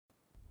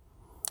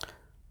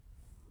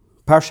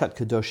Parshat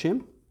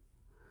Kedoshim,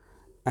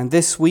 and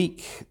this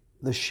week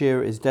the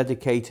shir is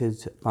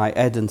dedicated by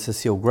Ed and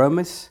Cecile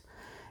Gromis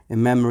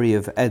in memory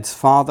of Ed's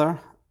father,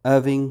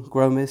 Irving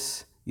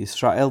Gromis,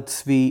 Yisrael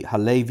Tzvi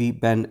Halevi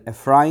ben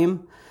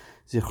Ephraim,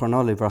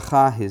 Zichrono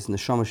Livracha, his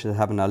neshama should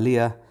have an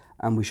aliyah,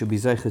 and we should be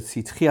zeichet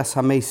tzitchias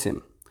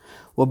hamesim.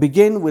 We'll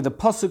begin with a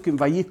pasuk in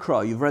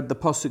Vayikra. You've read the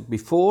pasuk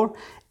before.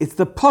 It's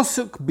the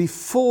pasuk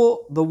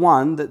before the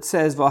one that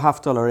says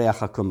V'ahavta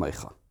l'reacha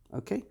kamocha.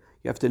 Okay,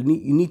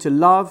 you need to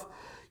love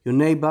your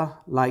neighbor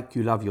like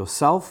you love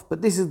yourself.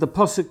 But this is the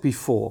pasuk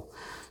before.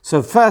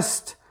 So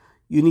first,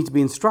 you need to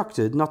be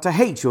instructed not to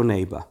hate your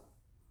neighbor.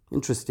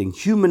 Interesting.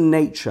 Human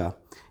nature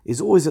is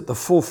always at the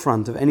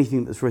forefront of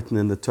anything that's written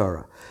in the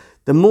Torah.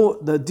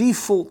 The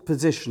default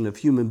position of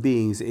human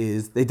beings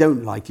is they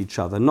don't like each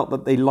other, not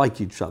that they like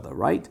each other,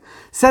 right?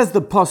 Says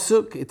the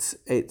pasuk,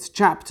 it's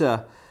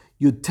chapter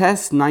Yud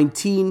Tes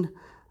 19,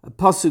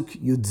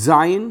 pasuk Yud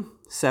Zayin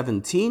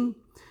 17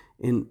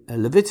 in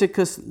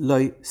Leviticus.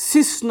 Lo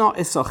sisna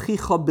es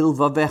achicha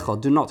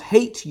bilvavecha. Do not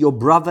hate your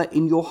brother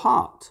in your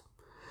heart.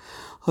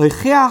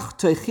 Hoichiach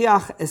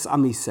toichiach es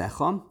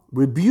amisecha.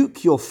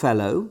 Rebuke your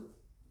fellow.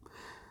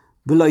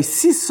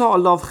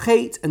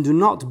 And do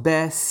not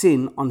bear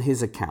sin on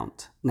his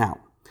account. Now,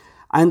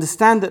 I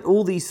understand that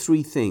all these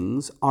three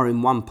things are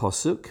in one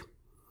pasuk,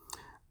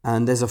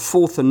 and there's a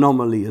fourth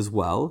anomaly as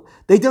well.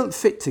 They don't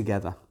fit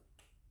together.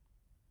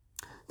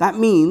 That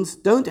means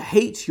don't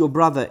hate your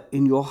brother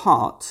in your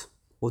heart,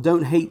 or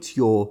don't hate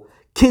your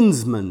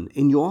kinsman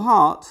in your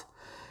heart.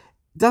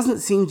 Doesn't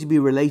seem to be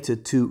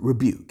related to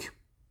rebuke.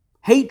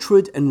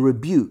 Hatred and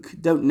rebuke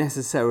don't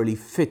necessarily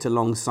fit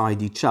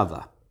alongside each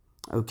other.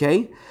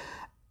 Okay?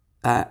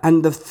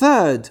 And the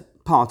third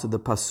part of the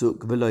pasuk,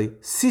 v'lo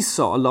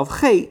siso alav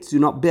chet, do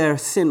not bear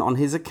sin on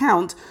his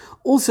account,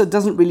 also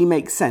doesn't really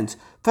make sense.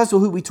 First of all,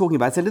 who are we talking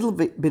about? It's a little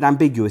bit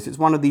ambiguous. It's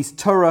one of these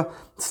Torah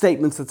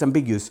statements that's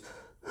ambiguous.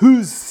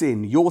 Whose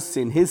sin? Your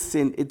sin? His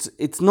sin?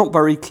 It's not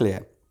very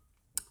clear.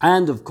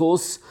 And of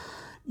course,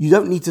 you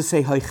don't need to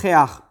say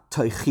hoicheach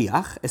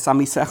toichiach es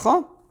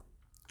amisecha.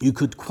 You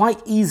could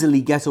quite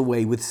easily get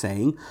away with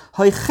saying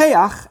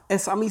hoicheach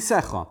es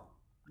amisecha.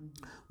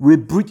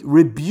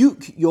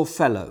 Rebuke your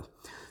fellow.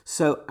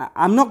 So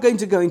I'm not going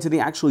to go into the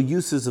actual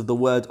uses of the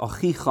word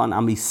achicha and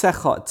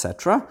amisecha,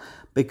 etc.,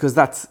 because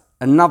that's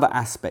another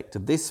aspect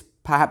of this,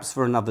 perhaps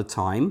for another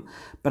time.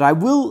 But I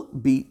will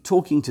be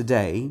talking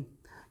today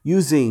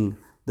using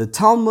the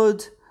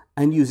Talmud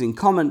and using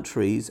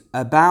commentaries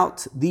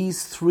about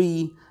these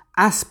three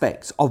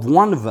aspects of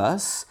one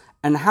verse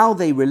and how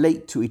they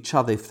relate to each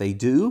other if they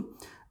do,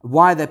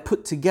 why they're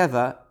put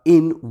together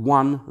in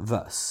one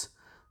verse.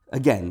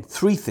 Again,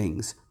 three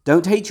things.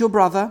 Don't hate your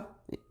brother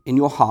in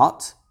your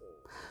heart,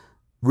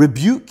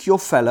 rebuke your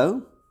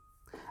fellow,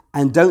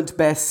 and don't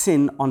bear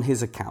sin on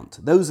his account.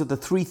 Those are the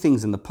three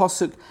things in the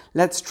pasuk.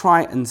 Let's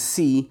try and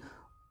see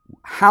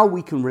how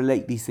we can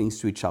relate these things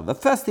to each other. The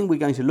first thing we're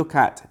going to look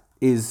at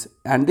is,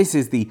 and this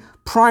is the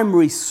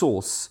primary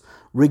source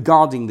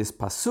regarding this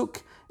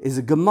pasuk, is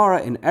a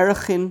Gemara in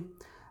Erechin,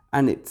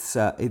 and it's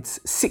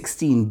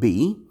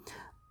 16b.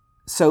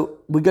 So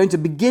we're going to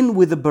begin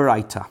with a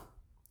Baraita.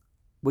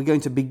 We're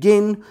going to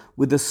begin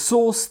with a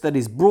source that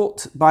is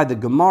brought by the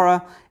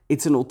Gemara.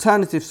 It's an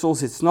alternative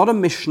source. It's not a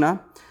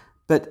Mishnah,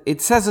 but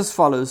it says as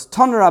follows: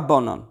 Ton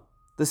Rabbanon,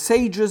 the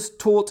sages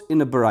taught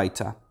in a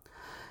Baraita.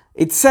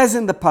 It says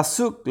in the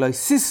pasuk, Lo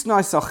sisna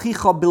es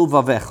achicha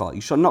bilvavecha.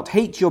 You shall not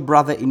hate your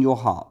brother in your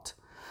heart.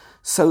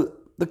 So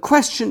the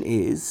question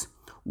is,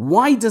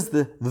 why does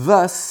the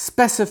verse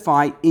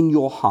specify in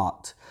your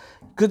heart?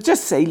 You could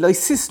just say, Lo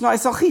sisna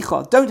es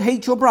achicha. Don't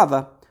hate your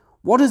brother.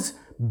 What does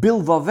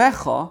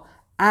bilvavecha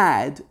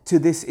add to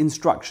this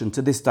instruction, to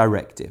this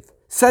directive?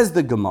 Says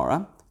the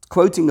Gemara,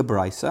 quoting a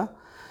Brisa,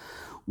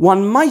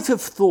 one might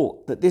have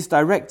thought that this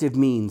directive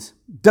means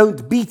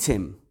don't beat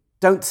him,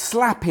 don't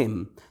slap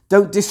him,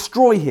 don't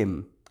destroy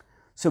him.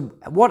 So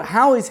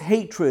how is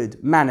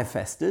hatred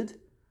manifested?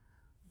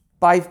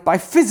 By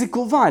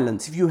physical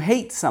violence. If you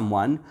hate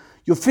someone,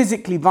 you're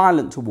physically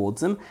violent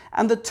towards them.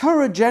 And the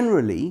Torah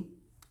generally,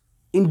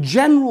 in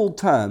general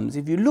terms,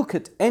 if you look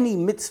at any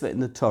mitzvah in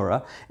the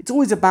Torah, it's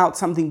always about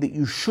something that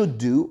you should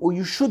do or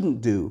you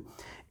shouldn't do.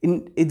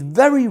 It's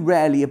very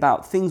rarely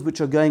about things which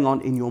are going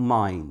on in your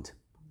mind,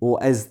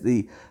 or as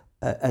the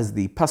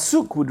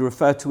pasuk would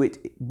refer to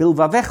it,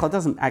 bilvavecha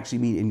doesn't actually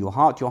mean in your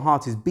heart. Your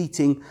heart is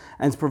beating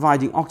and it's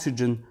providing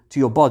oxygen to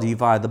your body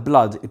via the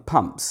blood it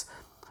pumps.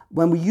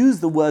 When we use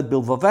the word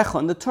bilvavecha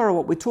in the Torah,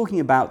 what we're talking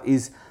about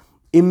is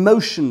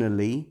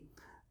emotionally,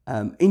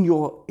 in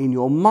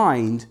your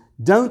mind.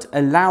 Don't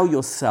allow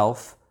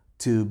yourself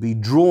to be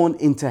drawn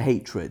into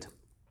hatred.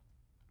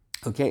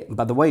 Okay.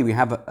 By the way, we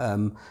have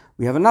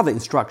another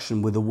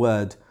instruction with the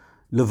word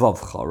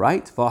levavcha,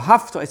 right?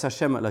 V'ahavta es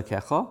Hashem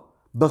Elokecha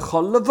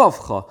b'chol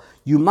levavcha.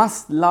 You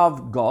must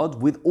love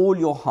God with all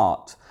your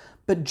heart.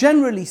 But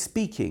generally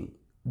speaking,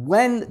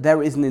 when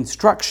there is an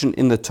instruction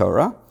in the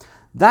Torah,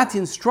 that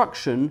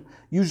instruction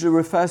usually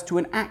refers to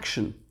an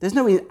action. There's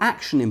no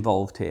action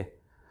involved here.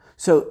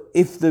 So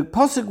if the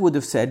Pasuk would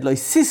have said, Lo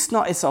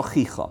sisna es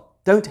achicha,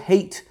 don't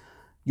hate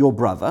your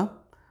brother,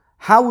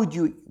 how would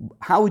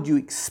you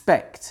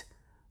expect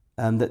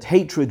that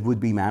hatred would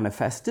be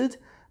manifested?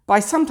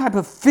 By some type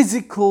of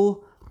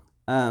physical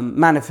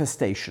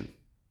manifestation,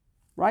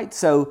 right?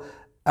 So,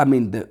 I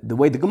mean, the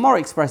way the Gemara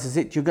expresses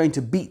it, you're going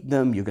to beat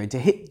them, you're going to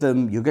hit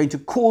them, you're going to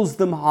cause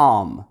them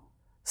harm.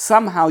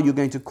 Somehow you're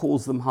going to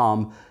cause them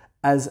harm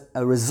as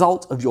a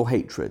result of your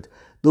hatred.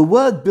 The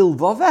word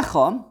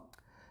bilvavecha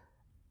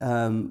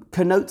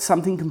connotes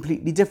something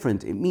completely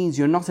different. It means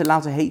you're not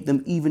allowed to hate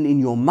them even in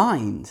your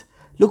mind.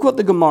 Look what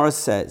the Gemara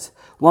says.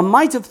 One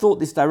might have thought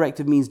this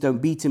directive means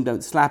don't beat him,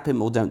 don't slap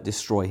him, or don't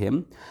destroy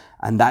him.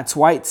 And that's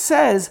why it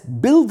says,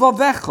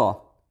 bilvavecha.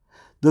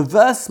 The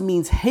verse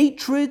means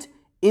hatred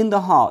in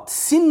the heart.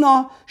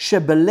 Sinna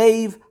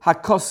shebelev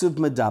hakosuv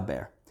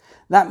medaber.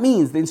 That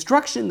means the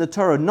instruction in the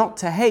Torah not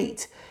to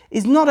hate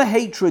is not a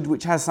hatred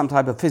which has some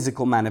type of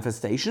physical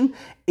manifestation.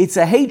 It's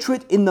a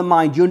hatred in the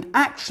mind. You're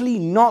actually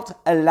not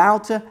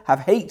allowed to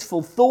have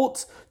hateful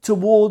thoughts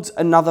towards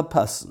another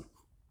person.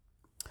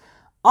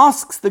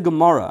 Asks the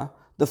Gemara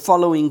the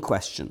following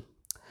question.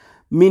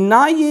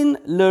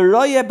 Minayin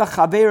leroye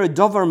b'chavera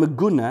dovar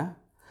meguna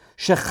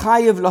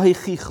shechayev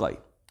lohichichoy.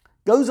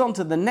 Goes on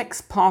to the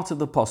next part of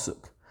the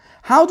Pasuk.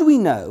 How do we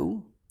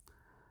know,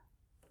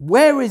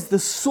 where is the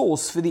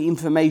source for the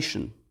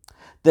information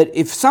that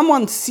if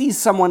someone sees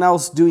someone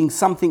else doing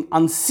something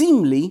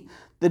unseemly,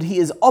 that he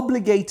is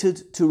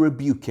obligated to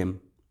rebuke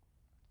him?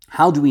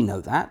 How do we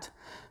know that?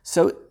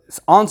 So it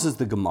answers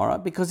the Gemara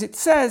because it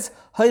says,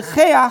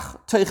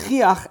 Hoicheach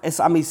toichiach es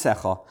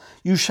amisecha.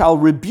 You shall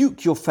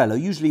rebuke your fellow.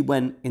 Usually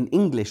when in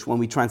English, when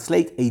we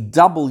translate a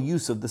double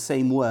use of the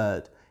same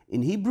word,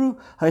 in Hebrew,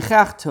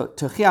 Hoicheach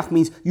toichiach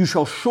means you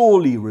shall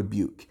surely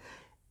rebuke.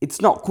 It's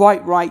not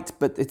quite right,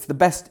 but it's the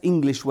best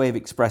English way of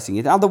expressing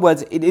it. In other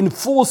words, it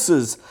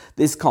enforces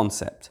this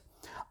concept.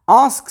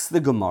 Asks the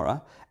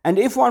Gemara, and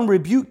if one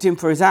rebuked him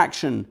for his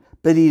action,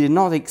 but he did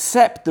not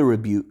accept the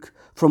rebuke,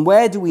 from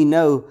where do we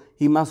know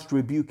he must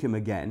rebuke him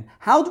again?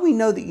 How do we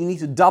know that you need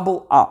to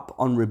double up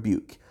on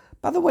rebuke?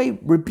 By the way,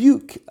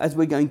 rebuke, as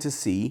we're going to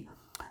see,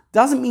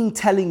 doesn't mean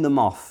telling them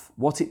off.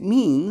 What it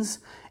means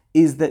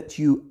is that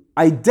you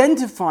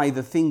identify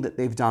the thing that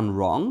they've done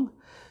wrong,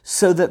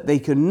 so that they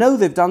can know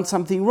they've done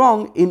something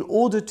wrong in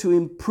order to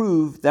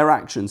improve their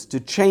actions, to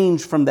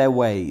change from their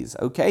ways,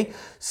 okay?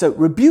 So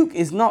rebuke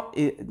is not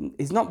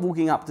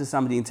walking up to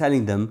somebody and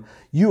telling them,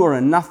 you are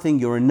a nothing,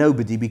 you're a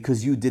nobody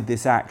because you did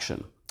this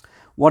action.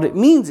 What it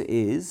means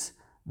is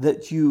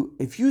that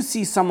if you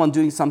see someone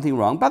doing something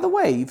wrong, by the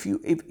way, if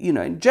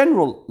in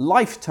general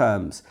life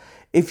terms,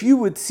 if you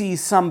would see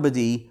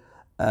somebody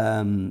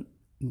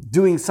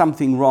doing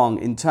something wrong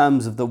in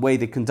terms of the way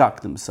they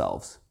conduct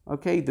themselves,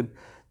 okay,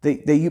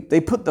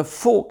 They put the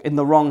fork in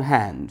the wrong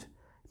hand.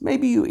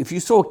 Maybe if you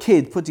saw a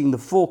kid putting the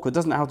fork or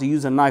doesn't know how to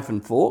use a knife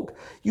and fork,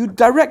 you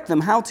direct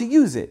them how to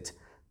use it.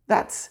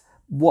 That's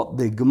what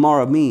the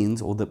Gemara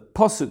means, or the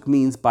Pasuk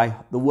means by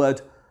the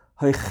word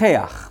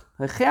hoicheach.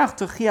 Hoicheach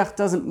tochiach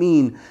doesn't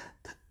mean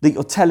that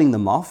you're telling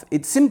them off.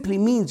 It simply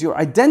means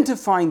you're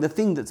identifying the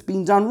thing that's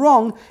been done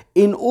wrong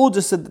in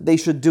order so that they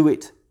should do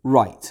it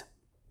right.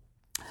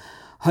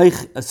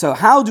 So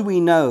how do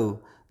we know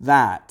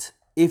that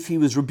if he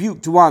was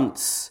rebuked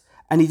once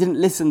and he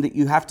didn't listen, that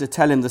you have to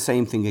tell him the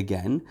same thing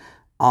again?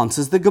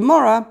 Answers the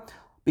Gemara,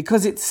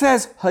 because it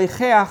says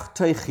hoicheach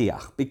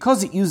toichiach.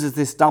 Because it uses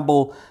this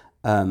double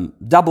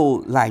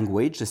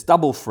language, this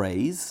double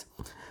phrase,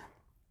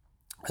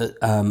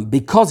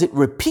 because it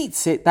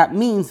repeats it, that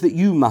means that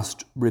you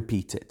must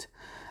repeat it.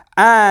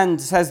 And,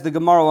 says the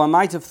Gemara, I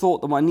might have thought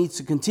that one needs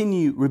to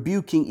continue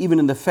rebuking even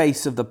in the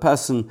face of the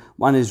person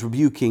one is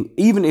rebuking,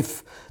 even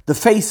if the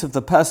face of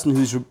the person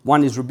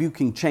one is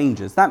rebuking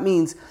changes. That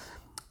means,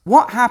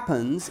 what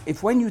happens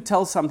if when you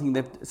tell someone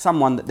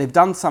that they've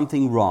done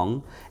something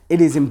wrong, it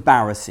is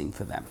embarrassing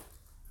for them?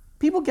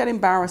 People get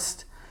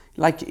embarrassed.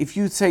 Like if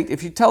you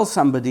tell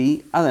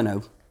somebody, I don't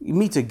know, you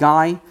meet a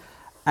guy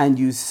and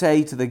you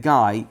say to the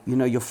guy,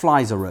 your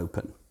flies are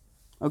open.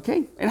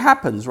 Okay? It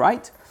happens,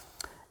 right?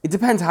 It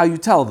depends how you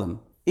tell them.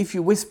 If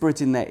you whisper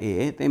it in their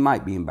ear, they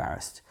might be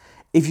embarrassed.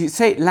 If you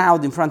say it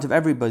loud in front of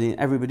everybody and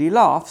everybody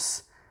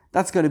laughs,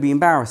 that's going to be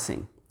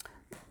embarrassing,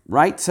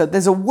 right? So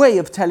there's a way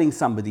of telling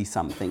somebody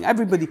something.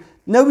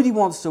 Nobody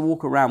wants to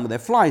walk around with their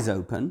flies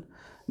open.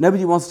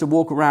 Nobody wants to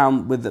walk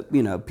around with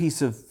a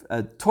piece of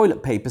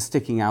toilet paper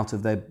sticking out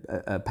of their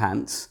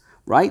pants,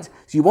 right?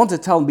 So you want to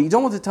tell them, but you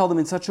don't want to tell them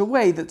in such a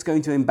way that's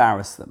going to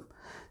embarrass them.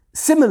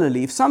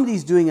 Similarly, if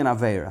somebody's doing an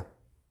Aveira,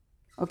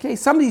 okay,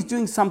 somebody's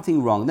doing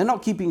something wrong, they're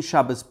not keeping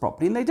Shabbos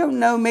properly, and they don't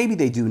know, maybe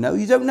they do know,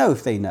 you don't know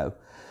if they know.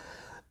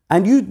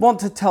 And you want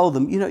to tell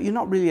them, you're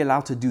not really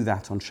allowed to do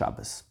that on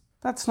Shabbos.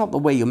 That's not the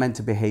way you're meant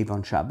to behave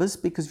on Shabbos,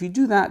 because if you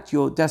do that,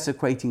 you're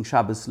desecrating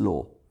Shabbos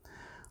law,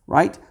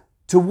 right?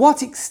 To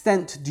what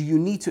extent do you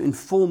need to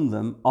inform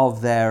them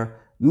of their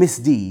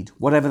misdeed,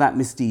 whatever that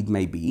misdeed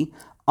may be?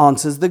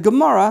 Answers the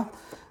Gemara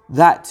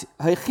that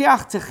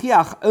Hoicheach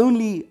Techiach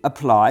only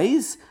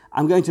applies.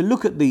 I'm going to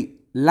look at the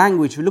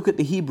language, if we look at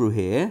the Hebrew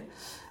here,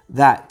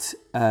 that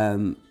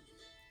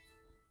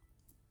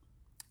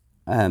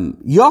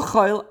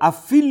Yochel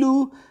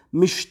afilu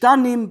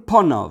mishtanim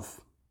ponov.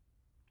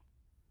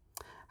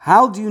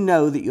 How do you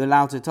know that you're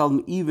allowed to tell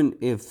them even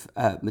if,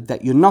 that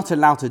you're not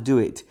allowed to do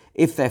it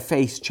if their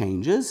face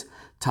changes?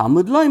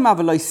 Talmud loyma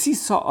v'loy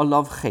sisa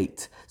olav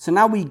chet. So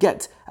now we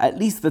get at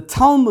least the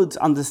Talmud's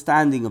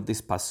understanding of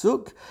this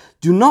pasuk.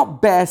 Do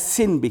not bear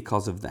sin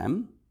because of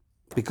them,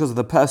 because of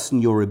the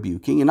person you're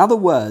rebuking. In other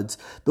words,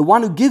 the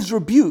one who gives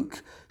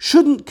rebuke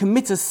shouldn't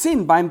commit a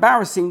sin by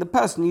embarrassing the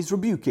person he's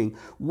rebuking.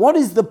 What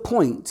is the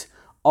point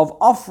of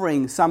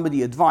offering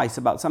somebody advice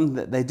about something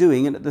that they're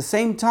doing, and at the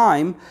same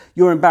time,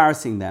 you're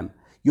embarrassing them?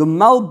 You're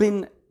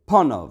malbin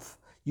ponov.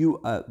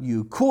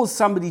 You cause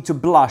somebody to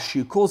blush,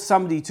 you cause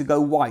somebody to go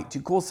white,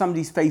 you cause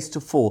somebody's face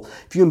to fall.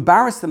 If you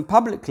embarrass them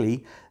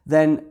publicly,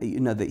 then,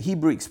 the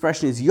Hebrew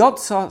expression is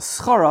yotza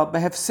schara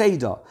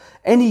behefseda.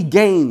 Any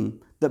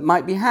gain that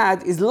might be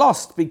had is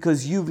lost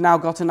because you've now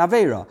got an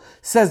avera.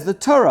 Says the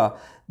Torah,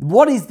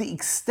 what is the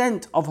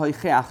extent of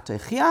hoicheach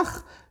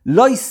techiach?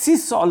 Loi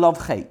sisa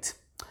olav chet.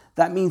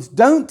 That means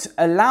don't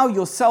allow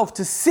yourself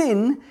to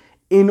sin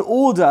in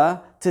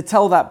order to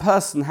tell that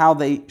person how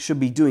they should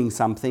be doing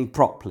something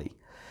properly.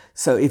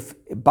 So if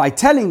by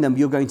telling them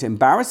you're going to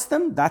embarrass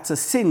them, that's a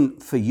sin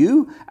for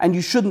you and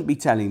you shouldn't be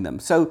telling them.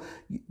 So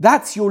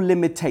that's your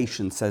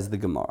limitation, says the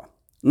Gemara.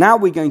 Now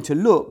we're going to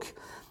look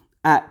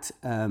at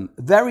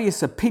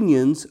various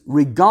opinions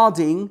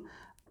regarding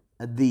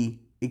the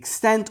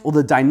extent or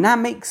the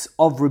dynamics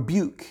of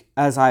rebuke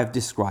as I have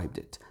described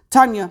it.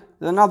 Tanya,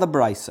 another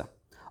Braisa.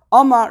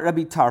 Omar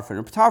Rabbi Tarfon.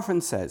 Rabbi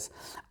Tarfon says,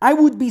 I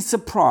would be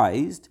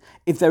surprised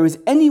if there is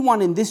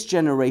anyone in this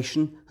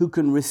generation who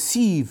can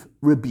receive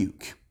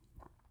rebuke.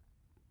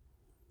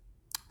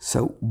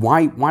 So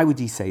why would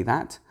he say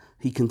that?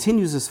 He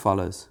continues as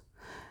follows.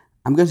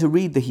 I'm going to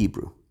read the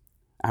Hebrew,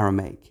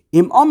 Aramaic.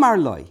 Im Omar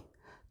loy,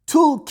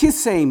 tul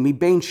kisei mi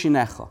bein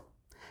shinecha.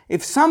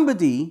 If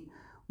somebody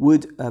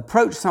would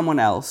approach someone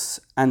else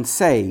and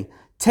say,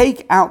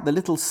 take out the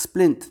little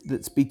splint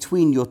that's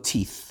between your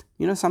teeth.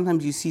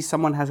 Sometimes you see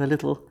someone has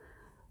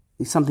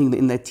something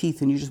in their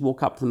teeth and you just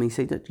walk up to them and you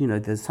say that,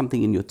 there's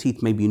something in your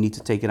teeth, maybe you need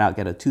to take it out,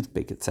 get a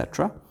toothpick,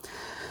 etc.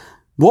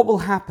 What will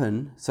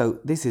happen, so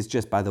this is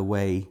just, by the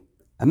way,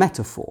 a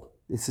metaphor.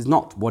 This is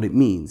not what it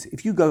means.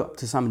 If you go up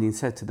to somebody and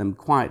say to them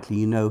quietly,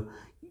 you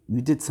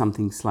did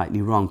something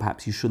slightly wrong,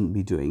 perhaps you shouldn't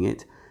be doing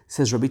it,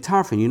 says Rabbi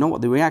Tarfon, you know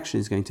what the reaction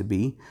is going to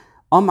be?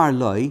 Amar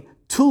loy,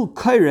 tul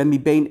koire mi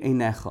bein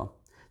einecha.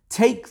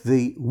 Take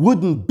the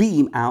wooden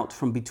beam out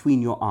from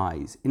between your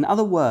eyes. In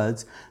other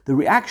words, the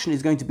reaction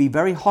is going to be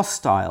very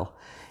hostile.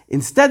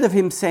 Instead of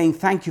him saying,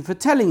 thank you for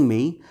telling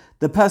me,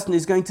 the person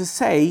is going to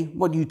say,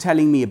 what are you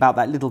telling me about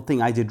that little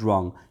thing I did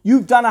wrong?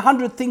 You've done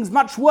 100 things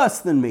much worse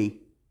than me.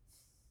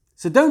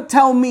 So don't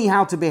tell me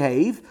how to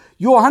behave.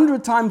 You're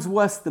 100 times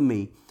worse than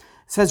me.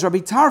 Says Rabbi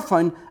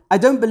Tarfon, I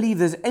don't believe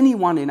there's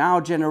anyone in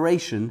our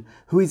generation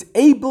who is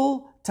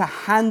able to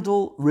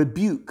handle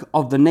rebuke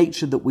of the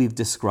nature that we've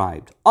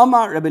described.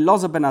 Omar Rabbi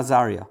Loza ben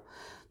Azariah.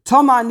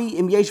 Tomani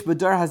im yesh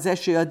b'dor hazeh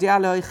sheyodea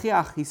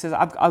lehoichiach. He says,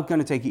 I'm going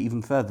to take it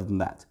even further than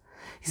that.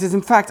 He says,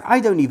 in fact, I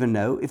don't even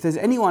know if there's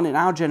anyone in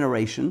our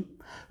generation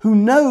who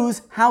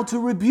knows how to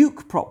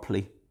rebuke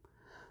properly.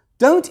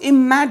 Don't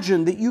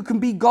imagine that you can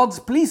be God's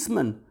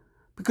policeman,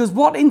 because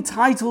what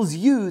entitles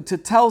you to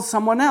tell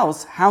someone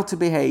else how to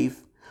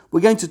behave?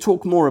 We're going to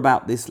talk more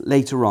about this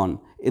later on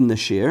in the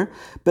shir,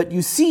 but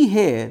you see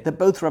here that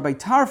both Rabbi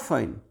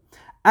Tarfon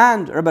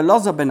and Rabbi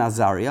Loza ben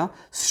Azariah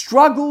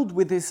struggled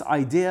with this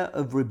idea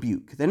of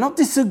rebuke. They're not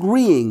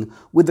disagreeing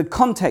with the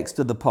context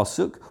of the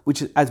pasuk,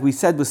 which, as we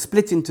said, was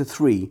split into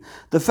three.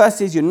 The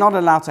first is you're not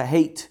allowed to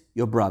hate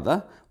your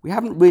brother. We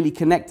haven't really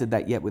connected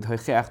that yet with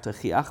hocheach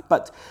techiach,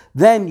 but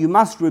then you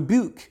must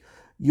rebuke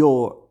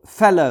your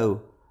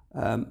fellow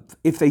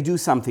if they do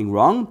something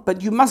wrong,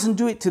 but you mustn't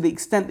do it to the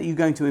extent that you're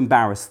going to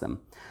embarrass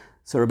them.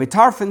 So Rabbi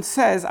Tarfon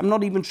says, I'm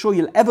not even sure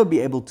you'll ever be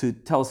able to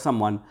tell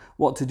someone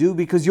what to do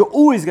because you're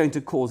always going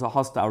to cause a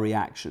hostile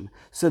reaction.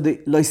 So the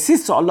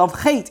loisisa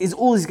olav chet is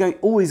always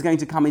going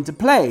to come into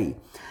play.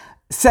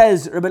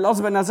 Says Rabbi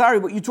Loza ben Azariah,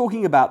 what you're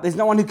talking about, there's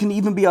no one who can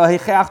even be a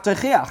hecheach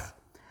techiach.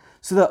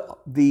 So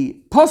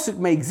the pasuk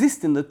may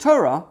exist in the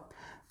Torah,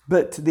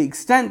 but the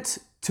extent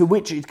to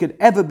which it could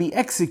ever be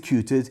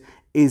executed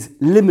is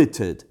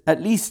limited, at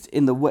least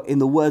in the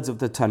words of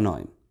the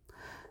Tanoim.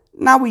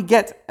 Now we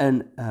get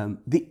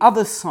the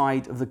other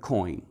side of the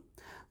coin.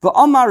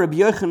 V'amar Rabbi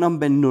Yochanan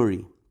ben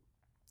Nuri.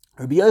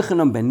 Rabbi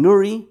Yochanan ben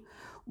Nuri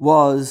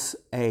was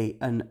a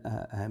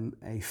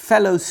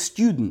fellow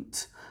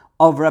student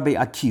of Rabbi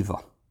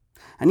Akiva.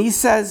 And he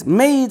says,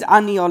 Meid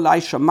ani olai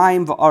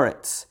shamayim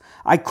v'oretz.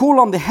 I call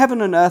on the heaven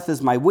and earth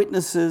as my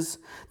witnesses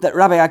that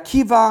Rabbi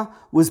Akiva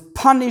was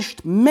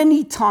punished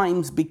many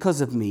times because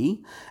of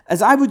me,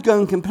 as I would go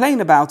and complain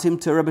about him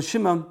to Rabbi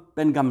Shimon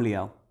ben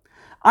Gamliel.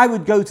 I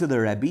would go to the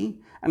Rebbe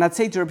and I'd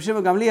say to Rabbi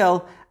Shimon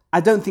Gamliel, I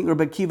don't think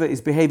Rabbi Akiva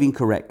is behaving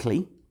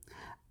correctly.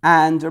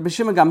 And Rabbi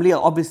Shimon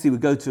Gamliel obviously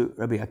would go to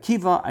Rabbi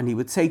Akiva and he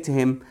would say to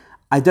him,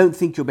 I don't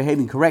think you're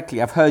behaving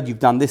correctly. I've heard you've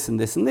done this and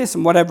this and this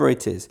and whatever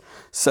it is.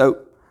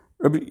 So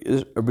Rabbi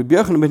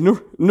Yochanan ben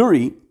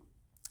Nuri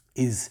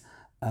is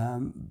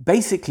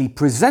basically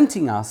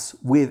presenting us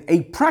with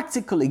a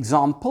practical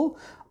example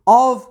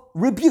of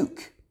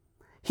rebuke.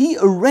 He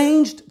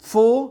arranged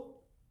for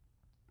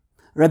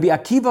Rabbi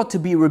Akiva to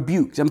be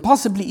rebuked and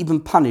possibly even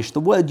punished. The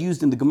word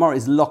used in the Gemara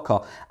is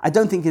loka. I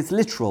don't think it's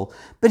literal,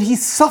 but he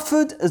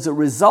suffered as a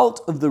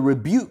result of the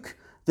rebuke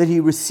that he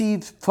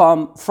received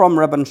from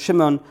Rabban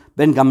Shimon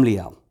ben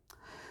Gamliel.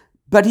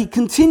 But he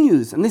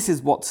continues, and this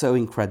is what's so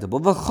incredible.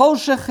 But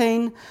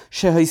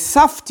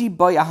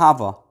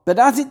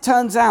as it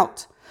turns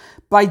out,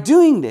 by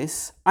doing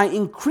this, I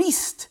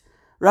increased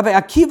Rabbi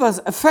Akiva's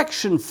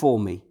affection for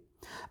me,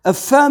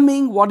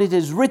 affirming what it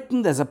is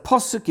written. There's a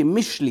posuk in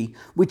Mishli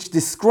which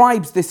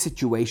describes this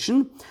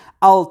situation.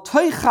 Al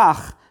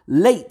toichach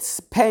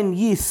leitz pen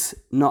yis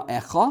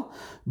no'echa.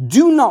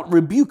 Do not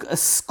rebuke a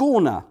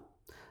scorner,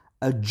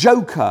 a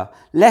joker,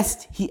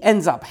 lest he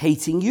ends up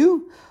hating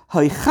you.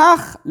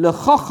 Hoichach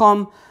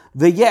lechocham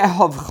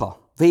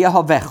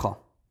veyehavecha.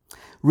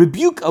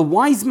 Rebuke a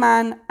wise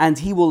man and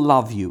he will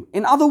love you.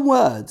 In other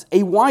words,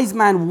 a wise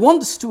man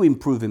wants to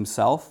improve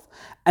himself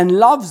and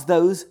loves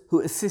those who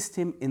assist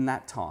him in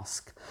that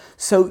task.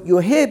 So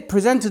you're here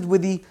presented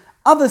with the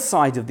other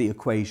side of the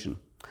equation.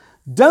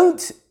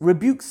 Don't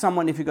rebuke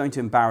someone if you're going to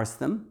embarrass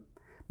them.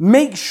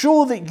 Make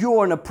sure that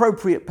you're an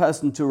appropriate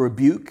person to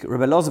rebuke.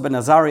 Rabbi Elazar ben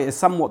Azariah is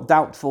somewhat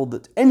doubtful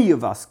that any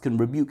of us can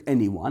rebuke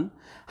anyone.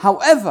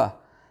 However,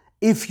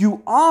 if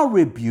you are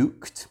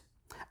rebuked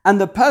and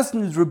the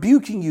person who's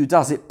rebuking you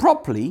does it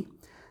properly,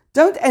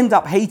 don't end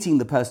up hating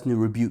the person who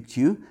rebuked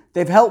you.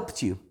 They've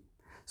helped you.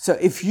 So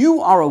if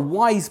you are a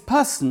wise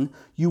person,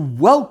 you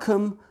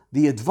welcome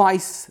the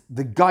advice,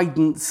 the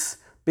guidance,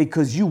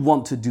 because you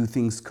want to do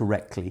things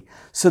correctly.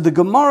 So the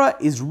Gemara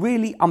is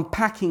really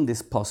unpacking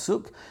this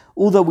pasuk,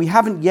 although we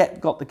haven't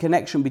yet got the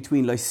connection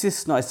between lo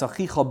sisna es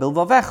achicha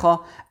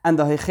bilvavecha and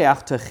the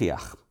hecheach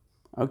techiach.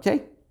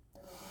 Okay?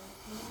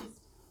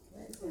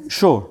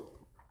 Sure.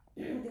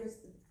 There's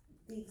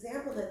the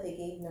example that they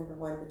gave, number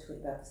one,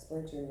 about the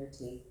splinter in your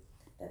teeth.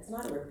 That's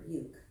not a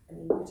rebuke. I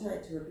mean, you're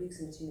trying to rebuke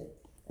something.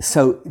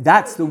 So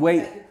that's the way.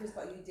 You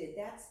did.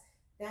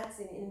 That's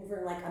an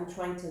inverse. Like I'm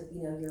trying to,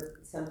 you're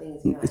something.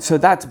 Is not, so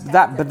that's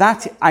that. But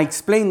that I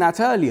explained that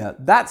earlier.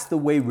 That's the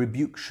way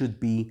rebuke should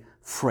be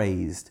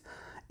phrased.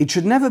 It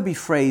should never be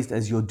phrased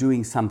as you're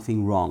doing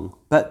something wrong.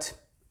 But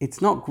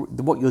it's not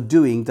what you're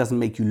doing doesn't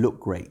make you look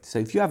great. So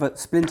if you have a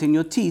splint in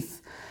your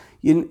teeth,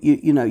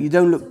 you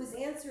don't look. So his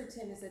answer to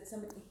him is that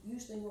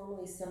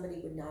normally somebody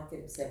would not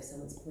get upset if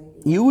someone's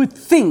pointing. You would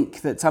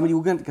think that somebody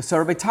would get. So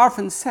Rabbi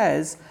Tarfon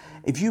says,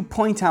 if you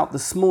point out the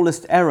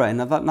smallest error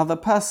in another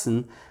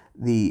person,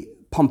 the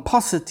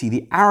pomposity,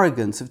 the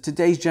arrogance of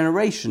today's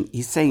generation,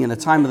 he's saying in the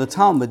time of the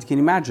Talmud, can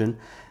you imagine?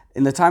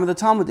 In the time of the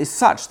Talmud is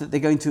such that they're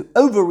going to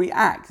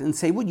overreact and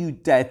say, would you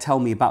dare tell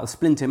me about a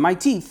splinter in my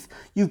teeth?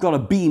 You've got a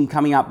beam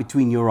coming out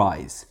between your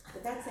eyes.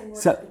 But that's saying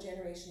more about the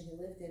generation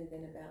he lived in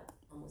than about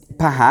almost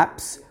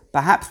Perhaps,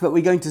 but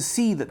we're going to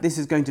see that this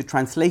is going to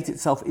translate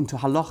itself into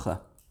halacha.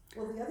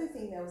 Well, the other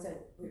thing that was,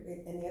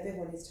 and the other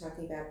one he's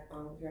talking about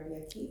Rabbi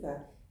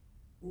Akiva,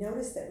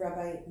 notice that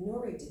Rabbi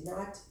Nuri did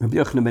not. Rabbi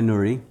Yochanan ben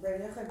Nuri.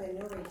 Rabbi Yochanan ben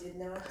Nuri did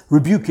not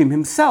rebuke him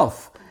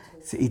himself.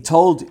 So he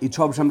told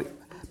somebody.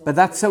 But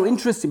that's so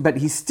interesting. But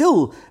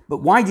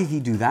why did he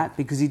do that?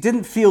 Because he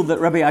didn't feel that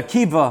Rabbi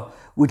Akiva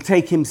would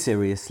take him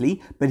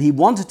seriously, but he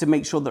wanted to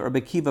make sure that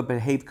Rabbi Akiva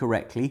behaved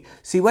correctly.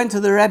 So he went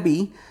to the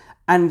Rebbe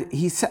and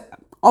he said,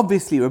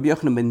 obviously Rabbi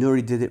Yochanan ben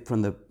Nuri did it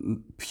from the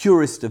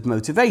purest of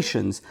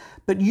motivations.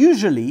 But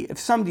usually if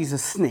somebody's a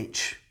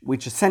snitch,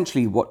 which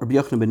essentially what Rabbi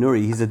Yochanan ben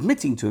Nuri, he's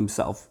admitting to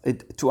himself,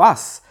 to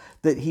us,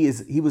 that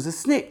he was a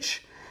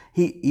snitch.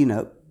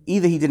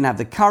 Either he didn't have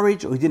the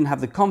courage or he didn't have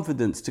the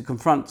confidence to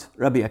confront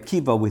Rabbi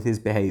Akiva with his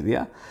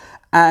behavior.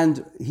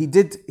 And he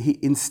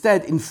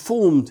instead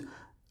informed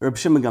Rabbi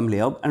Shimon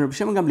Gamliel, and Rabbi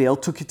Shimon Gamliel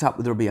took it up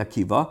with Rabbi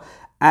Akiva.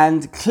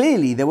 And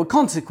clearly there were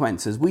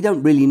consequences. We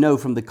don't really know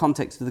from the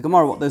context of the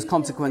Gemara what those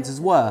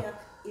consequences were.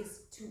 Is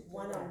to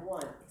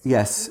one-on-one.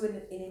 Yes.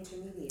 An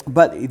intermediate.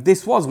 But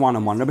this was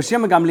one-on-one. Rabbi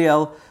Shimon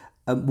Gamliel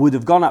would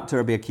have gone up to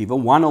Rabbi Akiva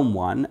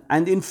one-on-one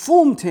and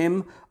informed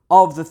him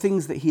of the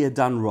things that he had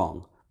done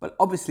wrong. But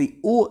obviously,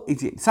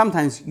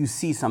 sometimes you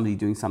see somebody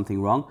doing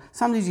something wrong.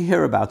 Sometimes you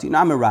hear about it.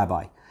 I'm a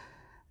rabbi.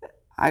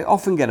 I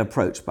often get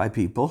approached by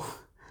people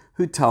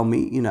who tell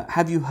me,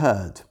 have you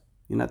heard?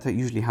 That's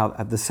usually how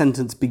the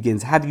sentence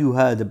begins. Have you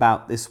heard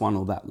about this one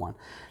or that one?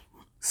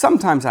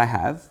 Sometimes I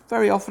have.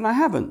 Very often I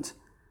haven't.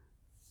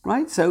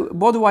 Right? So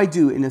what do I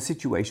do in a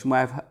situation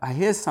where I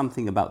hear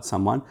something about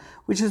someone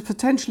which is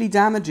potentially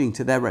damaging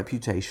to their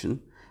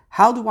reputation?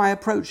 How do I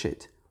approach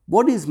it?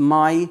 What is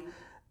my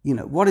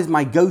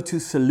go-to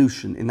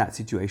solution in that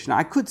situation?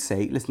 I could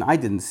say, listen, I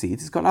didn't see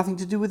it. It's got nothing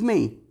to do with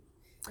me.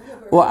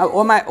 Or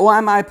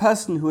am I a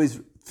person who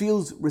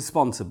feels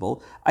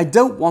responsible? I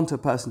don't want a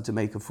person to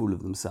make a fool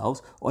of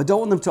themselves, or I don't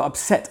want them to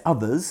upset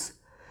others.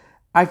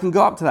 I can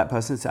go up to that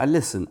person and say,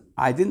 listen,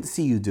 I didn't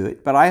see you do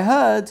it, but I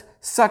heard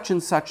such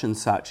and such and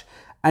such,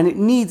 and it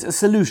needs a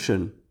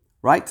solution,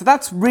 right? So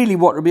that's really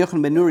what Rabbi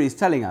Yochanan ben Nuri is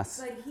telling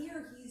us. But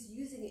here he's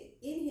using it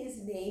in his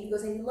name. He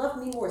goes, and he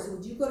loved me more. So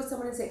would you go to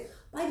someone and say,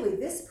 by the way,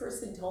 this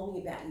person told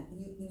me about you.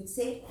 You would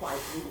say it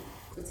quietly.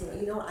 You would say,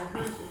 you know what, I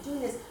heard you're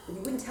doing this, but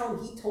you wouldn't tell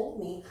him he told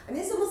me. I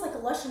mean, it's almost like a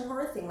Lashon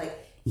Hara thing.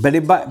 Like,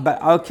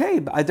 But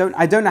I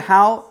don't know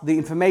how the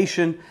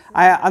information.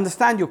 I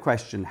understand your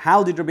question.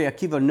 How did Rabbi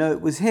Akiva know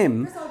it was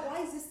him? First of all,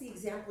 why is this the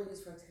example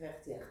used from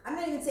Tefech? I'm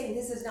not even saying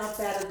this is not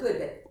bad or good,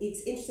 but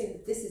it's interesting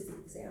that this is the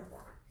example.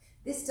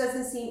 This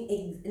doesn't seem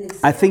an example.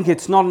 I think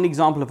it's not an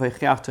example of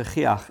Echiach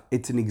Techiach.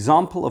 It's an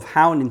example of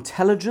how an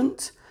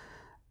intelligent,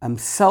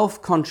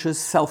 self-conscious,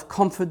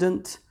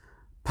 self-confident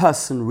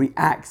person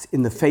reacts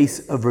in the face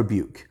of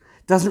rebuke.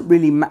 It doesn't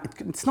really matter.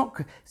 It's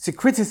not. So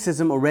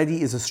criticism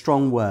already is a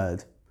strong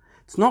word.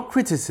 It's not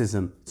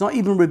criticism. It's not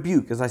even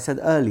rebuke, as I said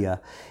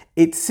earlier.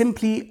 It's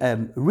simply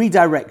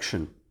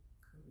redirection.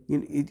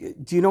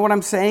 Do you know what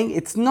I'm saying?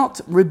 It's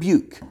not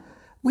rebuke.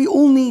 We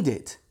all need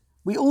it.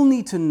 We all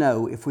need to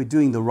know if we're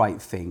doing the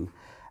right thing.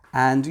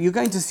 And you're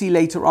going to see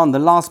later on, the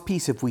last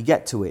piece, if we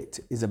get to it,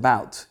 is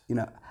about,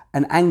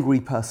 an angry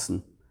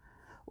person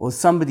or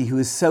somebody who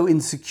is so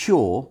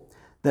insecure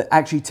that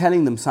actually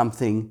telling them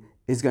something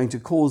is going to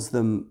cause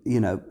them,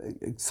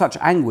 such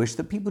anguish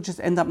that people just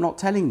end up not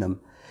telling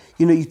them.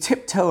 You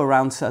tiptoe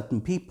around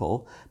certain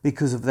people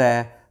because of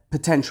their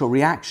potential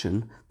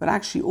reaction, but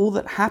actually all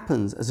that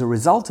happens as a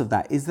result of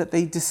that is that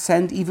they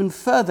descend even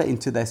further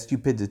into their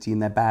stupidity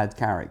and their bad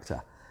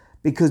character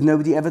because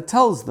nobody ever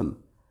tells them.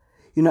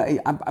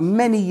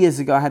 Many years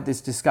ago I had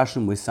this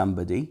discussion with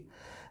somebody.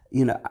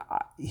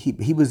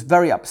 He was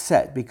very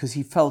upset because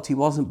he felt he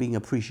wasn't being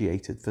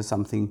appreciated for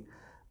something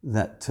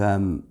that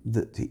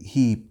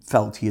he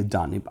felt he had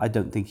done. I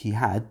don't think he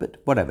had, but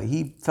whatever.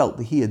 He felt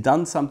that he had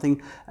done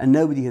something and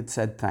nobody had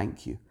said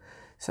thank you.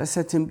 So I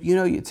said to him,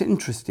 it's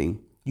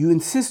interesting. You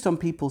insist on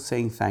people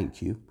saying thank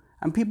you,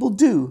 and people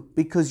do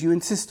because you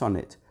insist on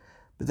it.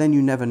 But then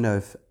you never know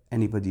if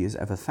anybody is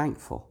ever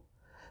thankful.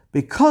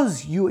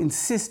 Because you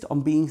insist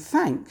on being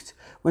thanked,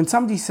 when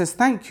somebody says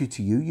thank you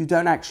to you, you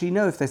don't actually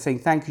know if they're saying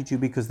thank you to you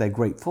because they're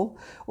grateful,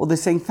 or they're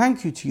saying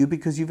thank you to you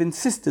because you've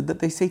insisted that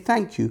they say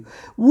thank you.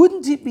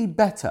 Wouldn't it be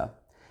better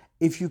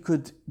if you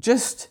could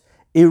just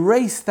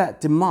erase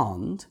that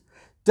demand?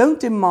 Don't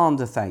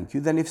demand a thank you.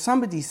 Then if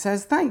somebody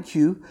says thank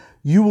you,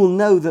 you will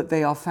know that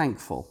they are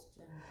thankful.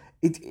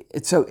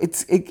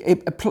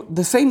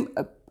 The same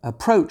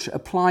approach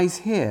applies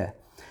here.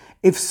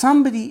 If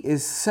somebody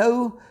is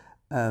so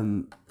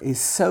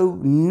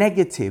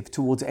negative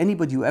towards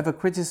anybody who ever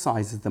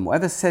criticizes them or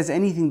ever says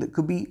anything that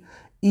could be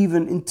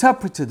even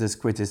interpreted as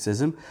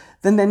criticism,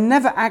 then they're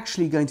never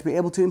actually going to be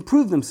able to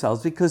improve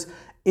themselves, because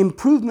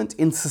improvement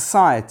in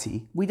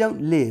society, we don't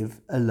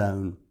live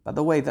alone. By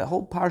the way, the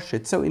whole parsha,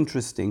 it's so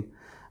interesting.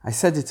 I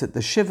said it at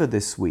the Shiva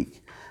this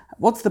week.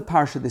 What's the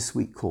parsha this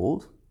week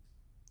called?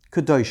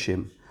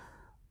 Kedoshim.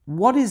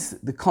 What is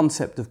the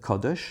concept of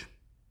Kodesh?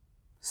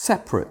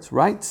 Separate,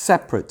 right?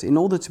 Separate. In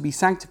order to be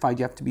sanctified,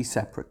 you have to be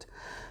separate.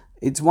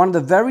 It's one of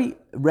the very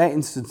rare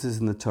instances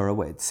in the Torah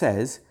where it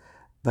says,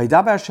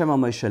 Vaydaber Hashem al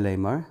Moshe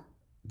Lemar,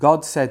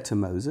 God said to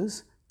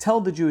Moses, tell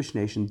the Jewish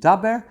nation,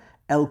 Daber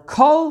el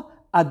kol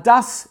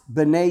adas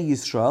b'nei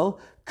Yisrael,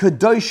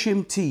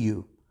 kedoshim to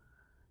you.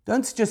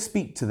 Don't just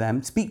speak to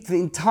them, speak to the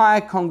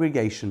entire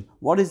congregation.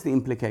 What is the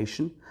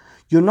implication?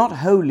 You're not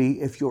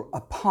holy if you're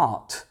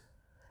apart,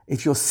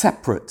 if you're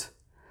separate.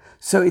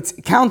 So it's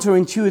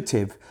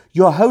counterintuitive.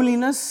 Your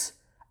holiness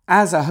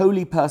as a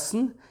holy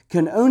person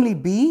can only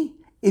be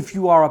if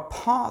you are a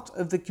part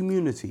of the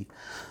community.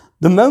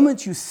 The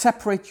moment you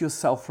separate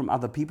yourself from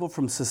other people,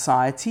 from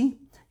society,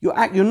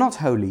 you're not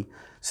holy.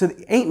 So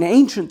in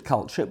ancient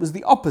culture, it was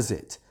the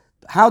opposite.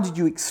 How did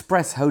you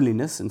express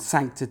holiness and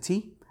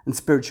sanctity and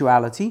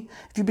spirituality?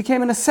 If you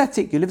became an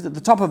ascetic, you lived at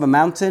the top of a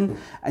mountain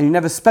and you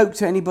never spoke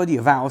to anybody,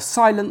 a vow of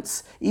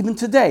silence. Even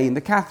today in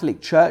the Catholic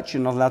Church,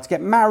 you're not allowed to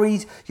get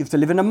married, you have to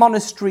live in a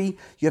monastery,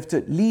 you have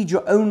to lead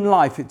your own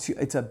life.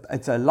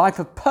 It's a life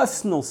of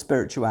personal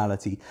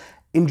spirituality.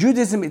 In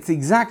Judaism, it's the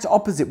exact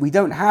opposite. We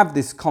don't have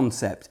this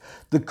concept.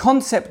 The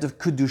concept of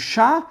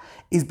Kedusha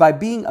is by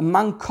being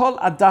among Kol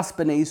Adas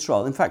B'nai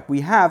Yisrael. In fact,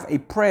 we have a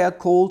prayer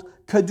called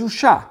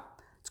Kedusha.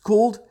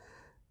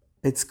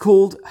 It's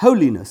called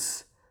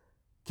holiness.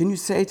 Can you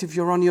say it if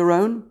you're on your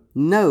own?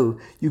 No.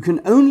 You can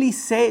only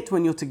say it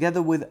when you're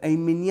together with a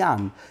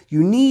minyan.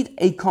 You need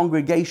a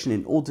congregation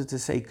in order to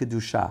say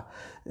Kedusha.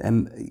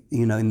 In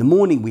the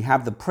morning we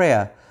have the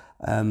prayer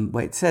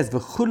where it says,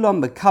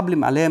 V'chulam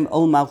mekablim aleim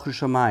ol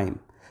malchus shamayim,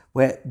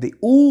 where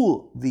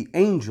all the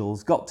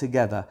angels got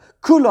together.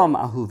 Kulam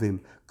ahuvim,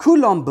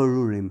 kulam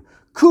barurim,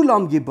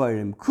 kulam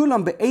giborim,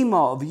 kulam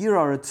be'ema of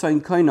yira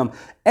etzayin koinam.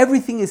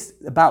 Everything is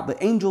about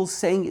the angels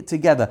saying it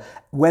together.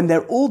 When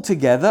they're all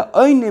together,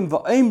 oinim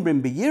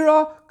v'oimrim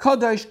be'yira,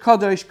 kadosh,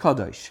 kadosh,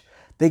 kadosh.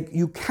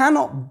 You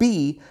cannot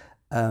be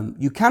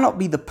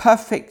the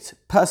perfect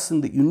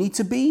person that you need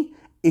to be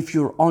if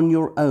you're on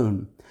your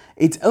own.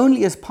 It's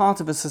only as part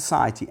of a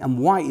society. And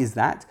why is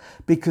that?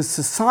 Because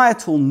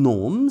societal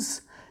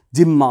norms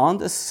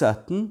demand a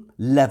certain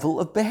level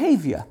of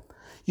behavior.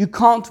 You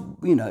can't,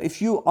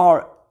 if you're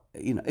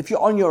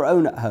on your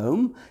own at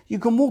home, you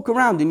can walk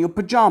around in your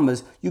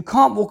pajamas. You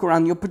can't walk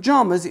around in your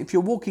pajamas if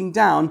you're walking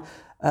down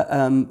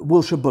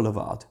Wilshire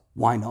Boulevard.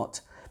 Why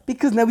not?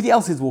 Because nobody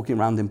else is walking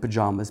around in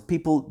pajamas.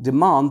 People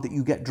demand that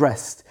you get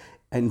dressed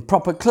in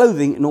proper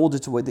clothing in order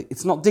to,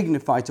 it's not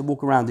dignified to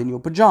walk around in your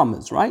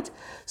pajamas, right?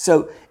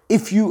 So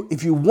if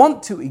you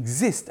want to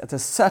exist at a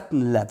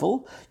certain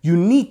level,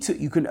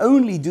 you can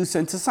only do so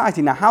in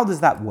society. Now, how does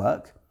that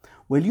work?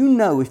 Well,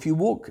 if you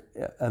walk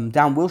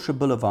down Wilshire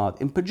Boulevard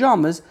in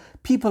pajamas,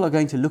 people are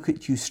going to look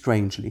at you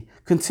strangely.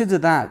 Consider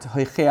that,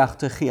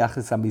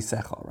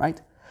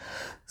 right?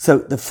 So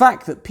the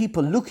fact that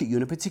people look at you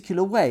in a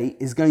particular way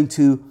is going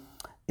to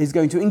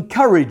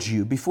encourage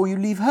you before you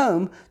leave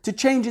home to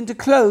change into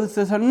clothes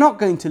that are not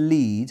going to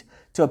lead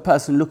to a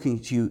person looking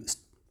at you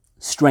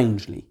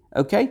strangely.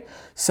 Okay?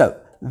 So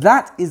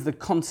that is the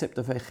concept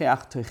of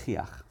Heicheach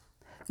Teichiach.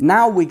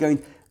 Now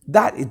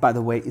that is, by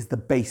the way, is the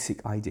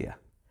basic idea.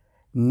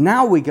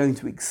 Now we're going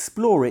to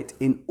explore it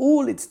in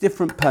all its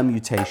different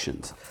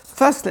permutations.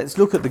 First, let's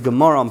look at the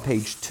Gemara on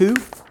page 2.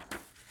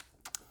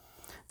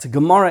 It's a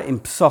Gemara in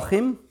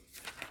Psochim.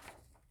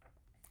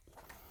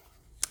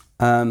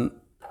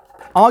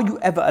 Are you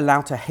ever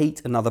allowed to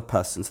hate another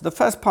person? So the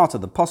first part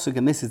of the Pasuk,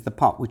 and this is the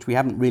part which we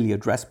haven't really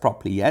addressed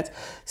properly yet,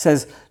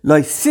 says,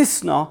 Lo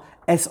sisna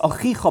es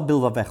achicha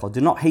bilvavecha. Do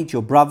not hate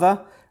your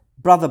brother.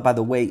 Brother, by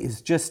the way,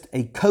 is just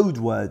a code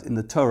word in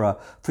the Torah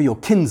for your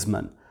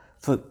kinsman,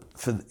 for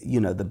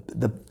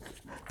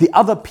the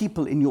other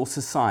people in your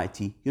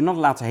society. You're not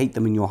allowed to hate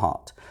them in your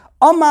heart.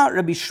 Amar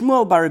Rabbi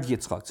Shmuel bar Rav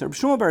Yitzchak. So Rabbi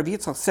Shmuel bar Rav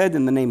Yitzchak said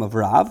in the name of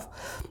Rav,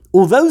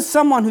 although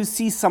someone who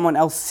sees someone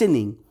else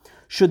sinning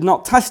should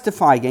not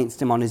testify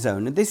against him on his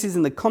own. And this is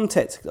in the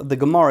context of the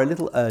Gemara a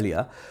little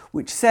earlier,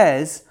 which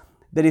says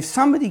that if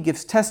somebody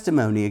gives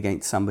testimony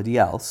against somebody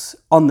else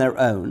on their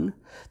own,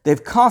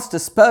 they've cast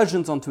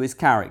aspersions onto his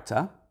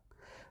character,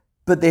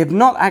 but they have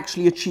not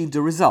actually achieved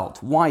a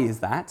result. Why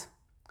is that?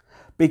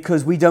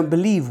 Because we don't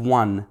believe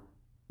one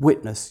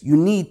witness. You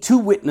need two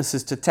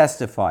witnesses to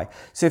testify.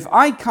 So if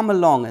I come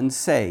along and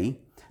say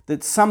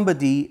that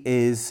somebody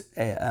is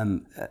a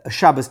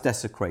Shabbos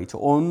desecrator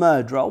or a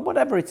murderer or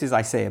whatever it is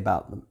I say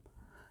about them,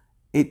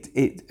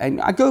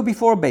 and I go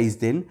before a Beis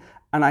Din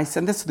and I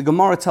say, the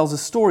Gemara tells a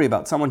story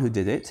about someone who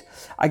did it.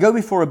 I go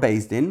before a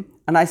Beis Din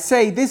and I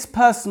say this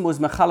person was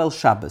Mechalel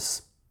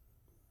Shabbos.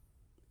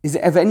 Is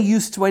it of any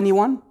use to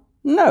anyone?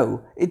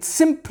 No, it's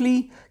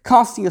simply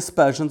casting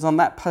aspersions on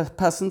that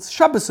person's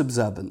Shabbos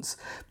observance.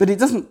 But it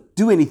doesn't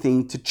do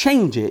anything to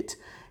change it.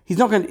 He's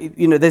not going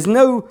to, there's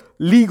no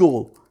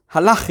legal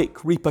halachic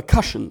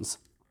repercussions.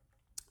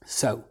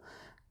 So,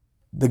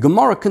 the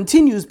Gemara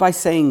continues by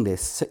saying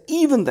this. So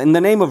even in the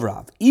name of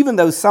Rav, even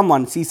though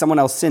someone sees someone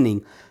else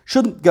sinning,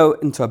 shouldn't go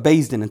into a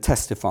Beis Din and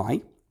testify,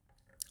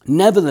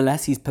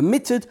 nevertheless, he's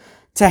permitted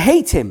to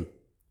hate him.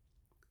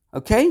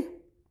 Okay?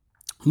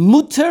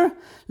 Muter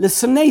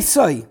l'sonei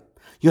soy.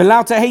 You're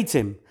allowed to hate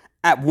him.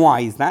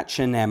 Why is that?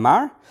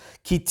 Shenemar.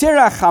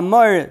 Kitira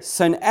chamor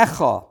son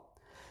echa.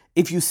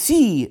 If you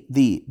see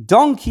the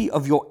donkey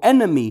of your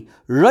enemy,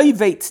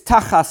 roivet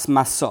tachas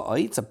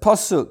masoi, it's a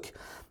pasuk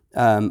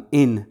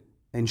in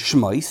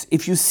Shmois.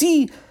 If you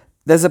see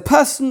there's a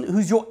person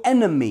who's your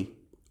enemy,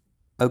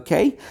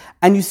 okay,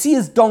 and you see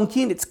his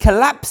donkey and it's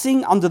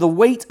collapsing under the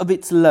weight of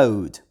its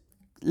load,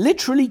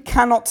 literally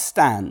cannot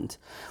stand,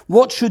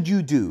 what should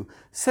you do?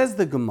 Says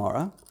the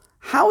Gemara,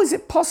 how is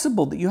it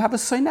possible that you have a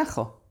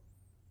soinecha?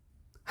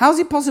 How is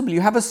it possible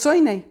you have a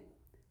soine?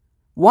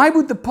 Why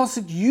would the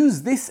Pasuk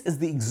use this as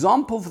the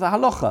example for the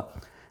halacha?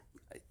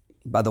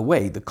 By the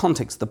way, the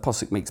context of the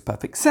Pasuk makes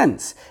perfect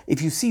sense.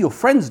 If you see your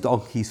friend's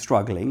donkey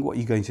struggling, what are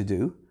you going to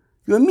do?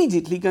 You're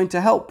immediately going to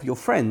help your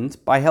friend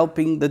by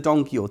helping the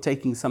donkey or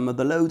taking some of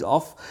the load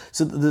off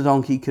so that the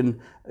donkey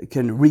can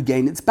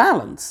regain its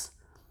balance.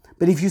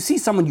 But if you see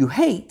someone you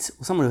hate,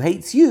 or someone who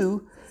hates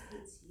you,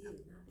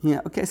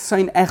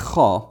 soin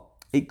echa.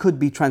 It could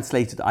be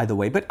translated either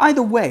way. But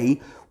either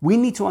way, we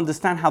need to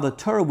understand how the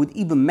Torah would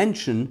even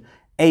mention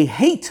a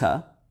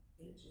hater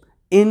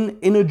in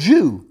a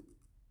Jew.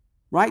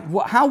 Right?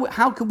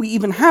 How could we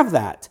even have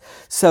that?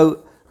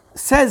 So,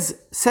 says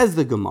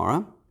the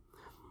Gemara,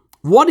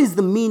 what is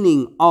the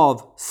meaning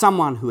of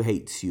someone who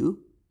hates you?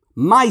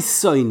 My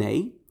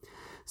soine,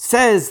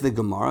 says the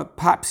Gemara,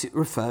 perhaps it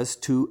refers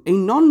to a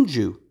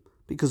non-Jew.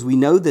 Because we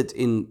know that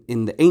in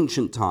the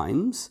ancient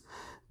times,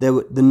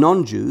 the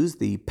non-Jews,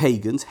 the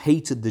pagans,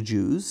 hated the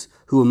Jews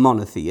who were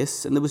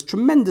monotheists, and there was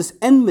tremendous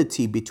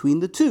enmity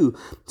between the two.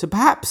 So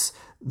perhaps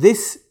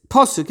this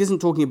Pasuk isn't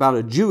talking about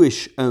a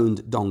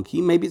Jewish-owned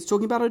donkey, maybe it's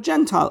talking about a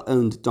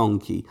Gentile-owned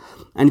donkey.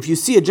 And if you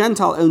see a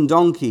Gentile-owned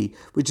donkey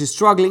which is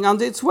struggling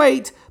under its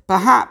weight,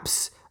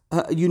 perhaps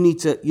you need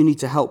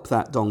to help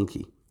that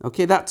donkey.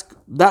 Okay,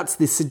 that's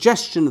the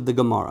suggestion of the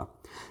Gemara.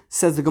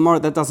 Says the Gemara,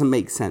 that doesn't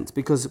make sense,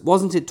 because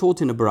wasn't it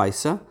taught in a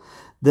Baraisa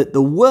that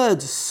the word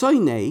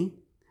soine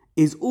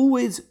is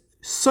always,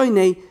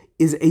 soine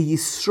is a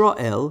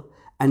Yisrael,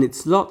 and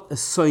it's not a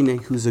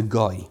soine who's a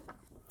goy.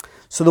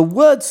 So the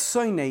word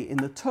soine in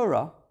the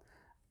Torah,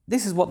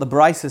 this is what the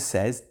Brisa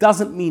says,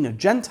 doesn't mean a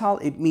Gentile,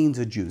 it means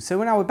a Jew.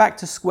 So now we're back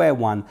to square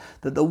one,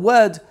 that the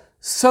word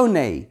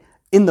soine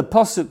in the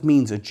Pasuk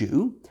means a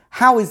Jew.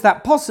 How is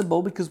that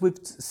possible? Because we've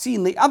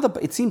seen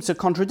it seems a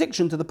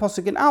contradiction to the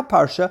Pasuk in our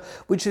Parsha,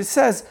 which it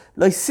says,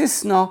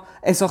 Loisisna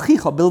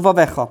esochicha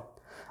bilvavecha.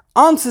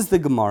 Answers the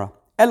Gemara,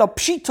 Elo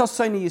pshita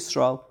soine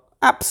Yisrael.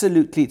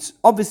 Absolutely, it's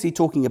obviously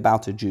talking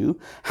about a Jew.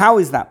 How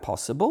is that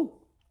possible?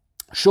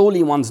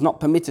 Surely one's not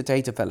permitted to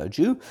hate a fellow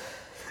Jew.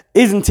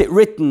 Isn't it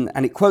written,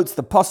 and it quotes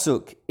the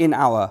Pasuk in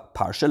our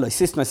Parsha,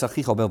 Loisisna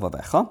esochicha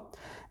bilvavecha.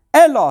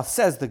 Elo,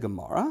 says the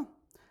Gemara,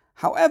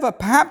 however,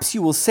 perhaps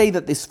you will say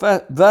that this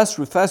verse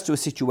refers to a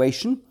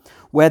situation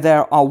where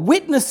there are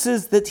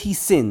witnesses that he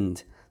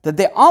sinned, that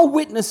there are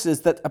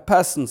witnesses that a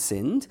person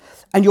sinned,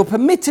 and you're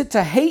permitted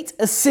to hate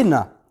a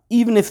sinner,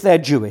 even if they're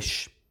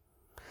Jewish.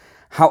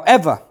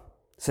 However,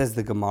 says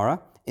the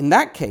Gemara, in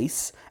that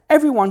case,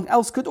 everyone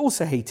else could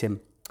also hate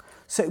him.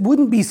 So it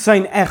wouldn't be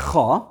Soin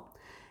Echa,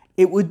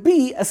 it would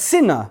be a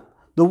sinner.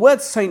 The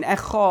word Soin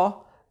Echa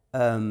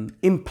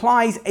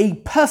implies a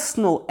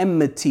personal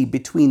enmity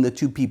between the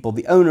two people,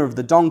 the owner of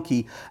the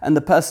donkey and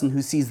the person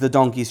who sees the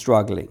donkey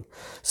struggling.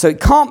 So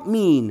it can't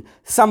mean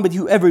somebody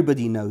who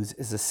everybody knows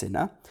is a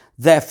sinner.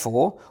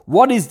 Therefore,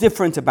 what is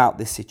different about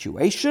this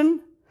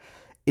situation?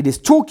 It is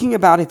talking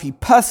about if he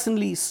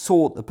personally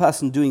saw the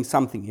person doing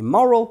something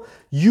immoral,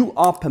 you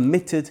are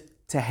permitted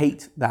to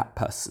hate that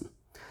person.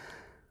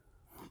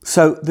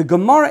 So the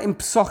Gemara in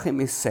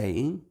Psochim is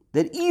saying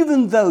that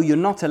even though you're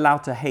not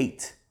allowed to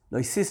hate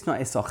Loisisna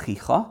es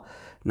achicha,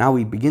 now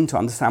we begin to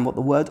understand what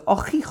the word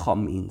achicha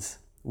means.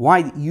 Why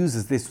it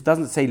uses this? It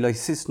doesn't say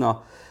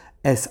Loisisna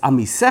es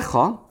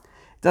amisecha,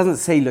 it doesn't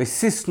say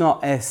Loisisna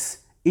es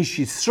ish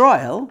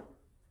Yisrael,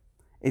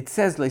 it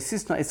says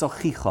Loisisna es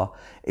achicha.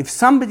 If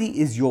somebody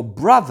is your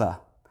brother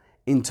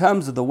in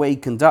terms of the way he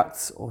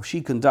conducts or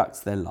she conducts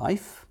their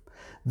life,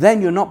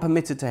 then you're not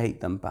permitted to hate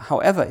them. But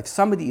however, if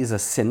somebody is a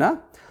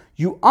sinner,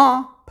 you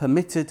are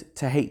permitted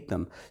to hate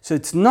them. So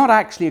it's not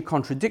actually a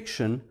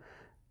contradiction.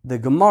 The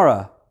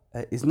Gemara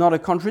is not a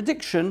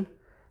contradiction.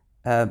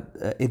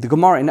 The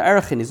Gemara in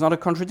Erechin is not a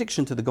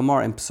contradiction to the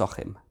Gemara in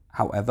Psochim.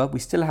 However, we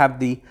still have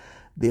the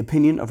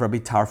opinion of Rabbi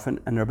Tarfon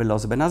and Rabbi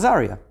Elazar ben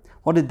Azariah.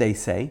 What did they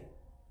say?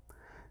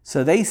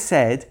 So they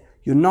said,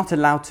 you're not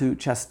allowed to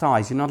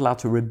chastise, you're not allowed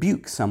to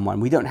rebuke someone.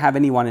 We don't have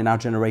anyone in our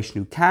generation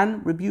who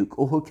can rebuke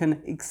or who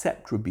can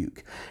accept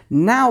rebuke.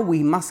 Now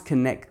we must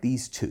connect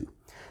these two.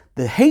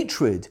 The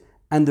hatred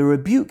and the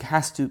rebuke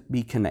has to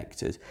be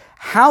connected.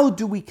 How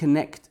do we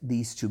connect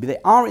these two? They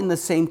are in the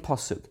same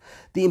pasuk.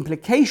 The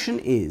implication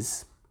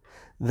is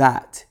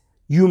that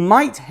you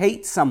might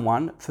hate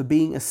someone for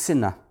being a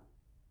sinner.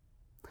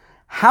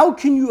 How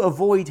can you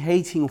avoid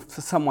hating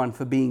someone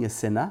for being a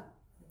sinner?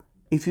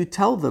 If you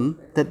tell them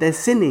that they're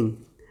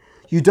sinning.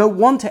 You don't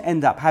want to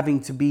end up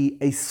having to be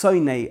a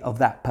soine of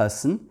that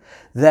person.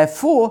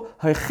 Therefore,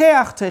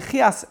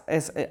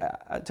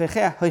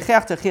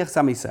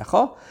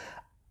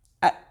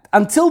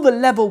 until the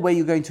level where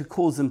you're going to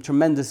cause them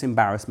tremendous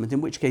embarrassment,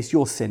 in which case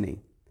you're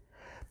sinning.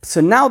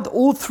 So now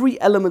all three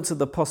elements of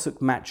the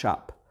pasuk match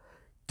up.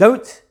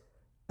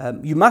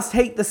 You must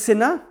hate the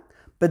sinner,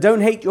 but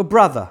don't hate your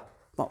brother.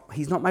 Well,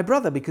 he's not my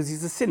brother because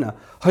he's a sinner.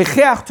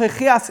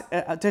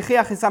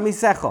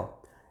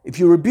 If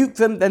you rebuke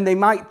them, then they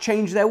might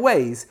change their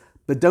ways,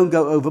 but don't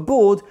go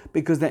overboard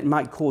because that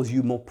might cause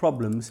you more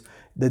problems.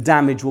 The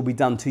damage will be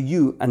done to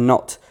you and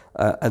not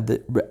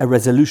a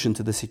resolution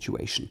to the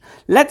situation.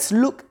 Let's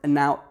look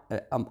now,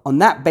 on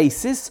that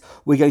basis,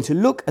 we're going to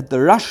look at the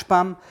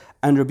Rashbam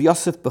and Rabbi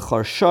Yosef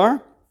Bechor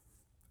Shor,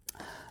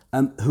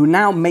 who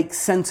now make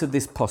sense of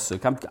this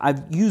pasuk.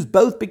 I've used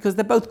both because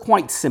they're both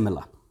quite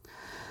similar.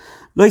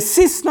 Lo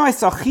sisna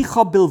es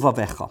achicha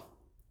bilvavecha.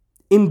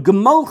 Im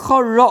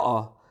gemolcha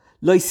ra'a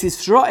lo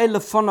sisra'e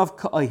lefonav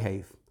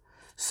ka'ohev.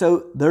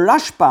 So the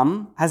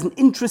Rashbam has an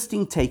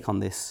interesting take on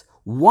this.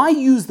 Why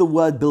use the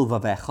word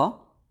bilvavecha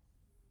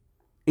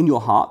in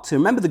your heart? So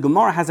remember, the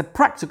Gemara has a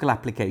practical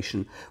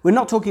application. We're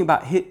not talking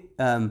about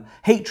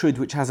hatred,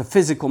 which has a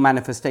physical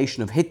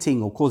manifestation of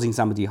hitting or causing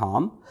somebody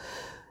harm.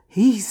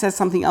 He says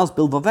something else.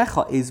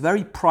 Bilvavecha is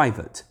very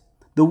private.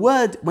 The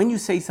word, when you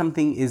say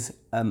something is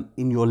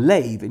in your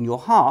lave, in your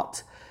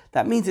heart,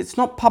 that means it's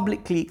not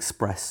publicly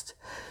expressed.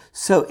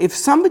 So if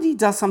somebody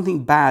does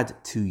something bad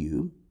to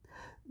you,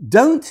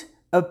 don't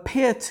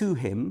appear to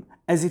him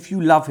as if you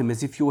love him,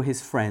 as if you're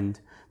his friend.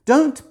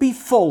 Don't be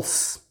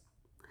false.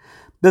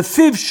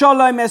 Befiv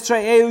shalom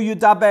esra'eu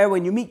yudaber.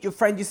 When you meet your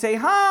friend, you say,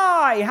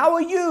 "Hi, how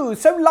are you?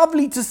 So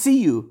lovely to see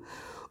you."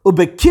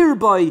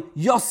 Ubekirboy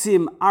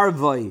yosim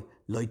arvoy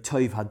loy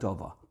tov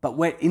hadova. But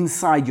when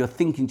inside you're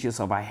thinking to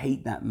yourself, I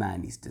hate that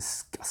man, he's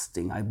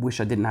disgusting. I wish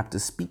I didn't have to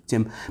speak to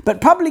him. But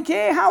publicly,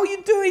 hey, how are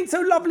you doing?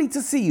 So lovely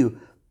to see you.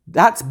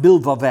 That's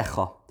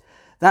bilvavecha.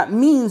 That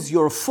means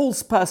you're a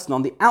false person.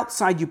 On the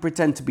outside, you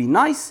pretend to be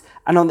nice,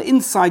 and on the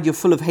inside, you're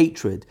full of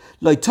hatred.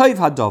 Lo tov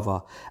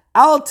hadova.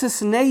 Al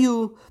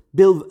tisneu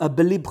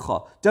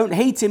belibcha. Don't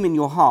hate him in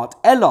your heart.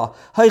 Ella,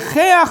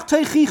 haycheach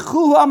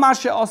teichichuhu ama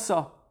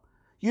she'asa.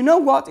 You know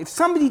what? If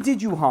somebody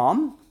did you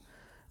harm,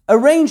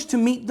 arrange to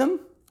meet them,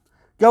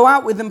 go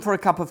out with them for a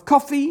cup of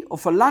coffee or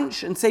for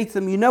lunch and say to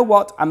them, you know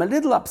what? I'm a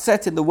little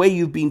upset in the way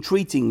you've been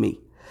treating me.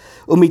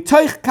 So he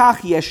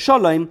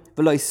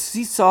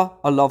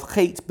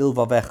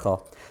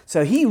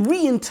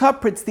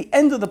reinterprets the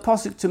end of the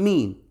pasuk to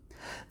mean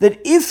that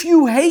if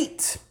you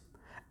hate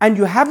and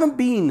you haven't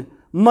been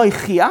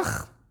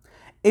moichiach,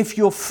 if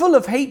you're full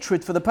of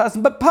hatred for the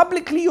person, but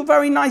publicly you're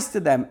very nice to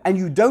them and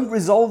you don't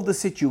resolve the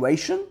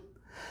situation,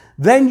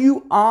 then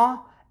you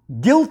are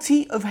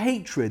guilty of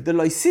hatred. The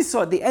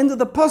loisisna at the end of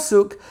the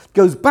pasuk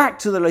goes back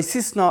to the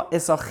loisisna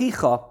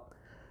esachicha,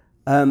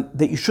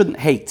 that you shouldn't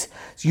hate.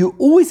 So you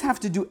always have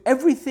to do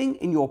everything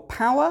in your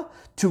power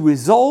to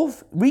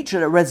reach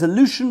a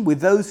resolution with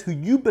those who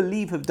you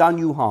believe have done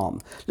you harm.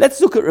 Let's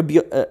look at Rabbi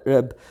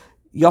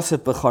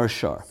Yosef Bechor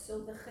Shor. So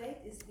the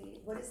chet is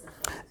what is the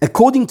chet?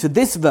 According to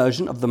this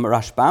version of the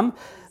Rashbam,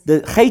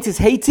 the chet is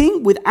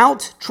hating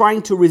without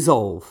trying to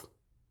resolve.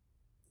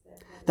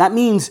 That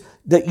means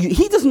that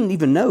he doesn't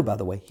even know, by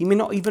the way. He may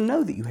not even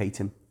know that you hate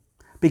him.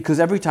 Because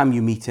every time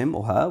you meet him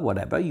or her,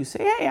 whatever, you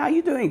say, hey, how are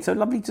you doing? So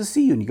lovely to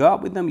see you. And you go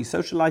out with them, you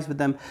socialize with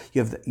them.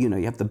 You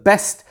have the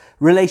best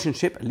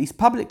relationship, at least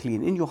publicly,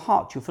 and in your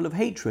heart, you're full of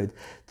hatred.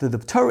 The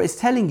Torah is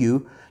telling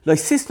you,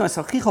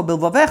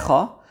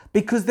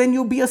 because then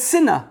you'll be a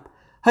sinner.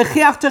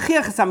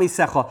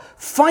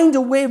 Find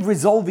a way of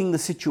resolving the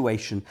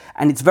situation.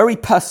 And it's very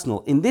personal.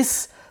 In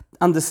this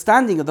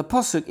understanding of the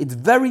pasuk, it's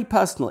very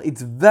personal.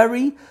 It's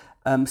very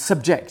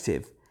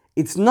subjective.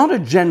 It's not a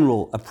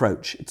general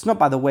approach. It's not,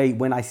 by the way,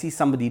 when I see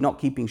somebody not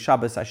keeping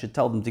Shabbos, I should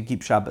tell them to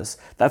keep Shabbos.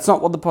 That's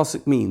not what the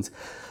pasuk means.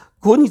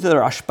 According to the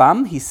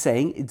Rashbam, he's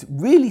saying it's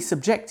really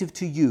subjective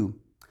to you.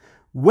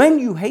 When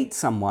you hate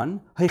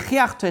someone,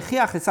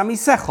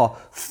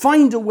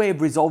 find a way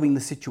of resolving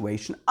the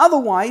situation.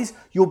 Otherwise,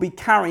 you'll be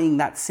carrying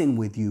that sin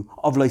with you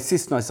of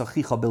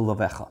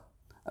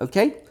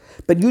okay?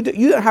 But you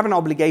don't have an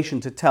obligation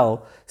to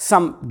tell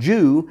some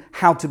Jew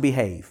how to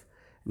behave.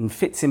 And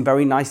fits in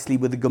very nicely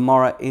with the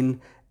Gemara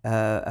in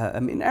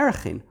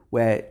Erechin,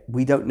 where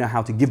we don't know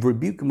how to give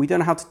rebuke and we don't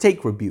know how to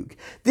take rebuke.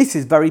 This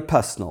is very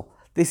personal.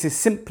 This is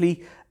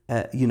simply,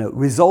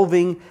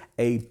 resolving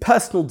a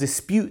personal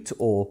dispute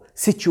or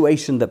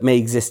situation that may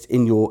exist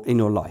in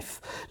your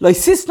life.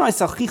 Continues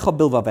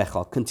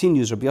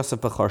Rabbi Yosef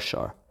Bechor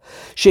Shor.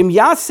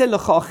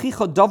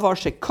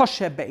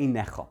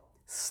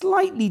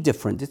 Slightly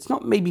different. It's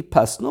not maybe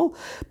personal,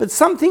 but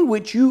something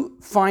which you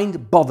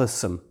find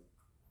bothersome.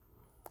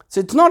 So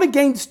it's not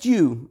against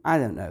you. I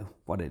don't know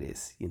what it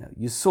is.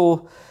 You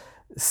saw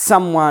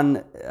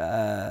someone,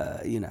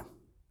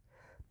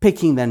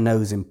 picking their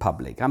nose in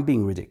public. I'm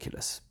being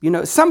ridiculous.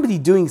 Somebody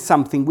doing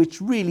something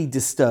which really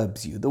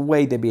disturbs you, the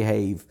way they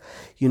behave.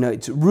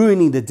 It's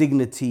ruining the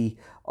dignity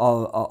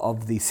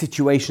of the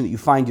situation that you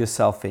find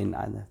yourself in.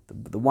 And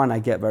the one I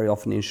get very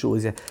often in shul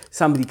is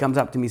somebody comes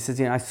up to me and says,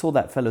 I saw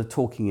that fellow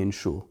talking in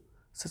shul.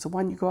 So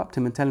why don't you go up to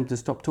him and tell him to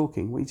stop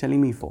talking? What are you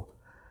telling me for?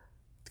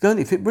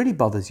 If it really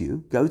bothers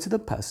you, go to the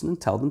person and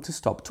tell them to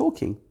stop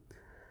talking.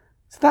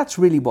 So that's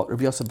really what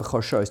Rabbi Yosef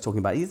Bechor Shor is talking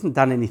about. He hasn't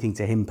done anything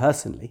to him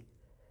personally,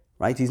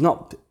 right? He's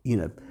not,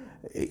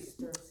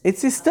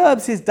 it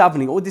disturbs his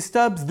davening or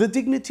disturbs the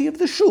dignity of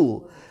the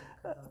shul,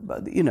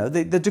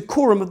 the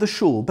decorum of the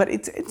shul. But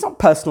it's not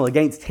personal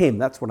against him.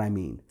 That's what I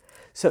mean.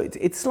 So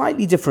it's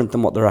slightly different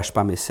than what the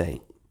Rashbam is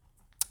saying.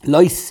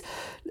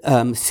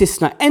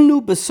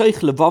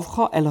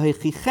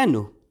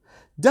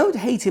 Don't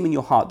hate him in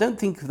your heart. Don't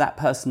think of that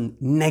person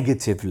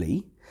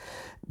negatively,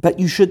 but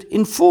you should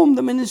inform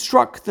them and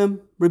instruct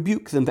them,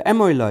 rebuke them.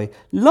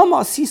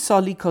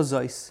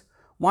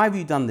 Why have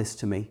you done this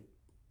to me?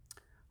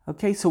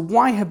 Okay, so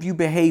why have you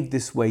behaved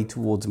this way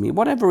towards me?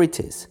 Whatever it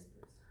is.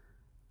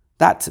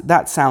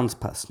 That sounds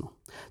personal.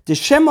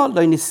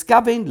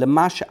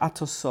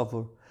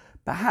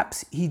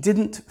 Perhaps he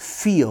didn't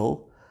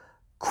feel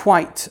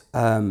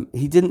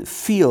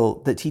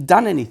that he'd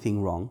done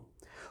anything wrong,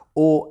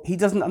 or he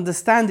doesn't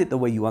understand it the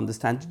way you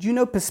understand. Did you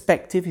know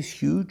perspective is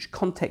huge?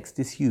 Context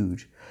is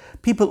huge.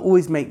 People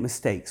always make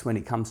mistakes when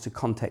it comes to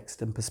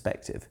context and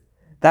perspective.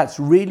 That's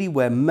really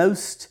where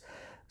most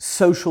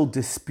social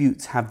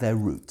disputes have their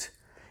root,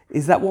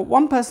 is that what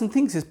one person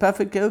thinks is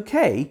perfectly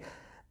okay,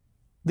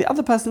 the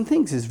other person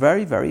thinks is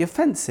very, very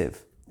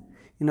offensive.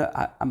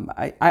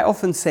 I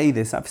often say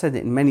this, I've said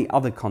it in many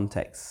other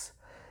contexts,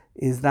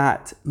 is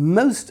that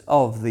most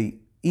of the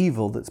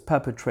evil that's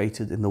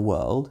perpetrated in the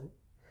world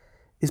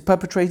is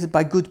perpetrated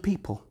by good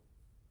people.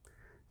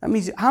 That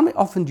means, how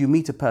often do you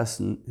meet a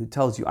person who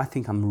tells you, I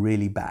think I'm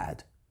really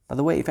bad? By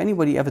the way, if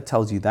anybody ever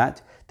tells you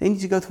that, they need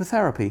to go through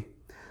therapy.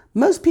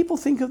 Most people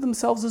think of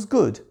themselves as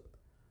good.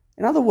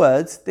 In other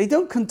words, they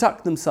don't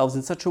conduct themselves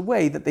in such a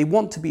way that they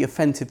want to be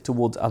offensive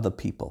towards other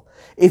people.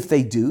 If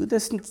they do,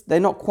 they're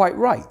not quite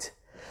right.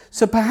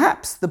 So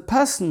perhaps the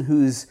person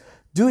who's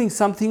doing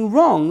something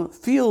wrong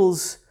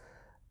feels,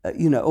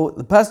 or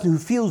the person who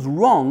feels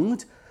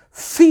wronged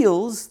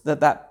feels that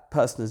that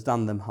person has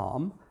done them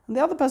harm, and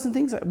the other person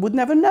thinks would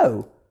never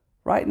know,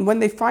 right? And when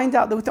they find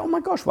out, they would think, oh my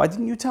gosh, why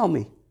didn't you tell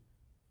me?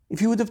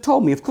 If you would have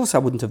told me, of course I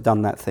wouldn't have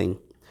done that thing.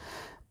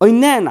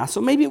 Oinena,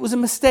 so maybe it was a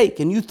mistake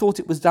and you thought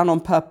it was done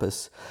on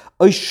purpose.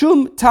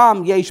 Oishum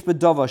tam yesh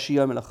bedova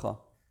shiyom lecha.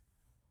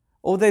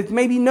 Or there's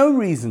maybe no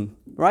reason,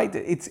 right?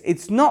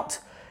 It's not,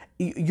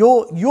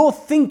 you're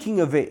thinking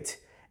of it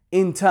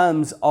in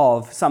terms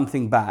of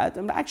something bad.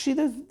 And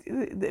actually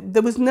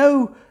there was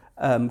no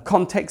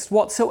context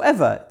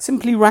whatsoever. It's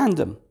simply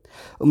random.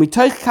 And it's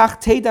only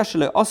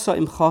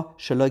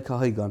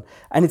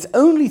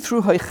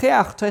through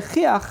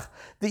toichiach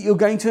that you're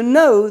going to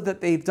know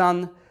that they've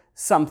done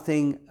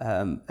something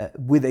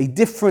with a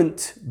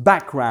different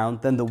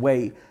background than the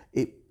way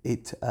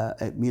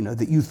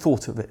that you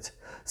thought of it.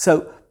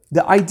 So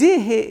the idea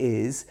here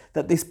is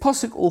that this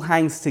posuk all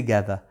hangs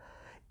together.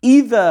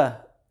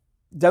 Either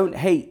don't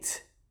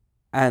hate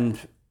and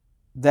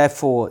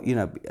therefore,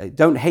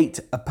 don't hate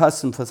a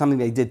person for something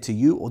they did to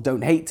you, or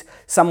don't hate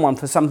someone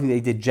for something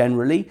they did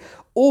generally,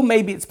 or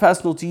maybe it's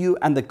personal to you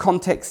and the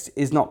context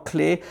is not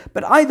clear.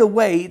 But either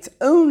way, it's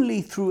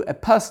only through a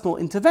personal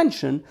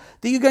intervention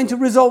that you're going to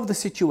resolve the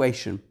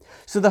situation.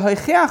 So the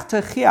hoichiach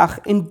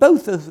toichiach in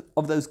both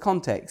of those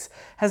contexts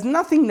has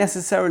nothing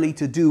necessarily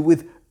to do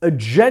with a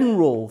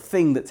general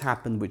thing that's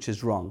happened which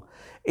is wrong.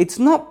 It's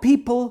not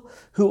people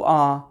who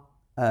are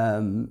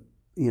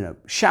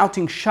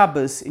shouting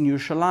Shabbos in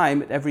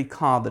Yerushalayim at every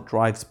car that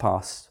drives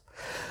past,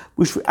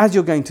 which, as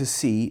you're going to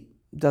see,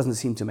 doesn't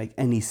seem to make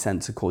any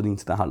sense according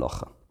to the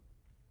halacha.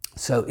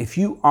 So if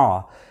you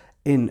are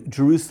in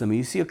Jerusalem and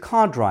you see a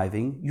car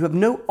driving, you have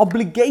no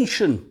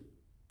obligation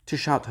to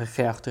shout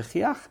Hecheach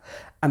Techiach,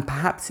 and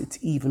perhaps it's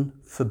even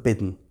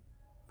forbidden.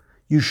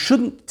 You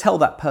shouldn't tell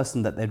that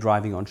person that they're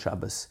driving on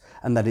Shabbos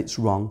and that it's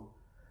wrong.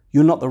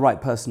 You're not the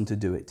right person to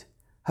do it.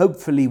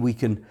 Hopefully we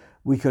can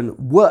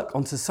work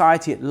on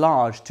society at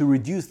large to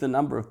reduce the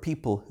number of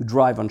people who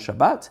drive on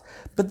Shabbat,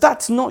 but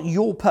that's not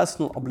your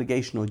personal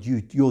obligation or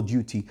your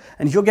duty.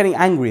 And if you're getting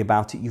angry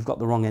about it, you've got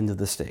the wrong end of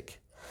the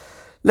stick.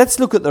 Let's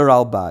look at the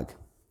Ralbag.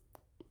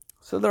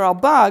 So the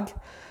Ralbag,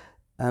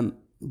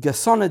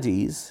 Gersonides,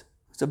 is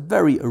a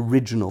very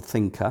original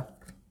thinker.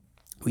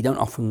 We don't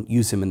often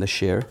use him in the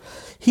Shir.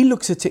 He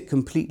looks at it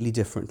completely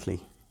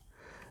differently.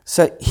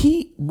 So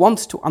he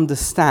wants to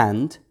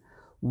understand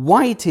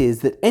why it is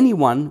that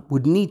anyone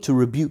would need to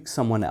rebuke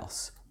someone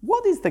else.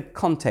 What is the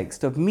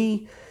context of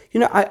me?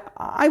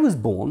 I was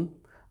born.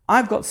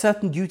 I've got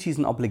certain duties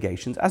and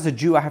obligations. As a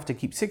Jew, I have to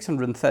keep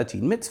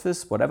 613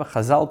 mitzvahs, whatever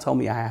Chazal tell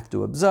me I have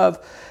to observe.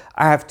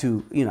 I have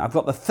to, I've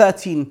got the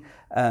 13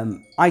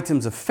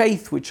 items of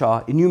faith which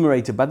are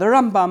enumerated by the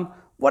Rambam.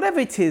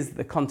 Whatever it is,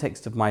 the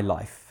context of my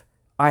life,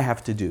 I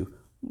have to do.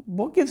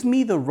 What gives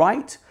me the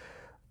right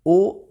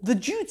or the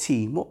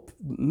duty? What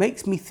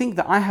makes me think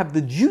that I have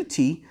the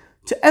duty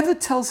to ever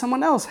tell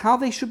someone else how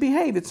they should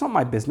behave? It's not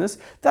my business.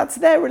 That's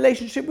their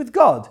relationship with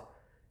God.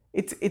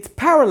 It's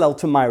parallel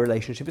to my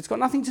relationship. It's got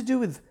nothing to do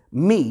with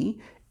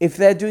me if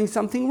they're doing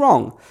something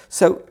wrong.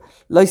 So,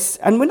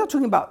 and we're not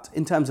talking about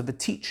in terms of a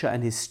teacher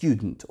and his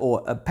student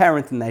or a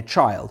parent and their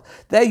child.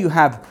 There you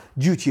have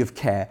duty of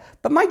care.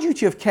 But my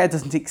duty of care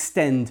doesn't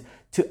extend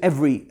to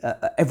every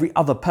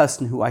other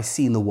person who I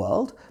see in the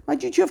world. My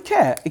duty of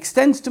care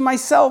extends to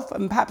myself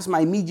and perhaps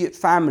my immediate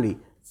family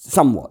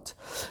somewhat.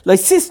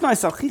 Says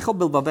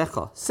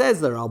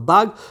the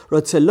Ralbag,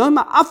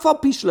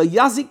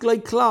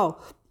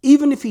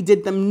 even if he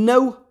did them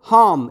no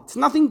harm. It's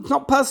not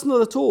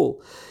personal at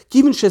all.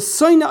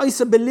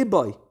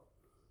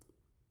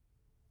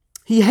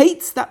 He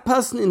hates that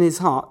person in his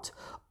heart.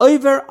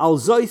 Over al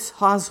zois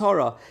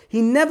ha'azhara.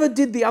 He never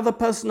did the other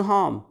person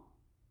harm.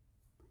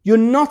 You're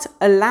not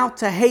allowed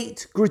to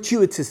hate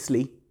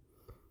gratuitously.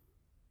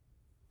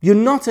 You're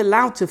not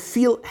allowed to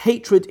feel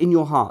hatred in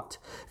your heart.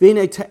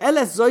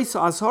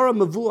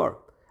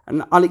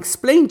 And I'll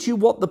explain to you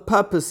what the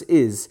purpose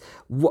is,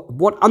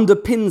 what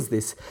underpins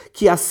this.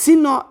 Do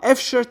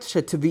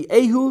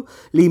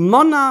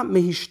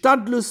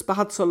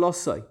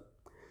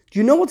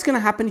you know what's going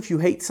to happen if you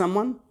hate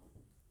someone?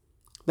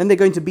 Then they're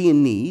going to be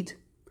in need,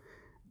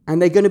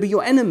 and they're going to be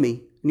your enemy.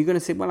 And you're going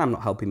to say, well, I'm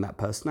not helping that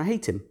person. I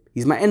hate him.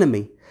 He's my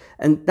enemy.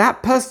 And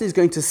that person is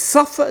going to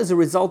suffer as a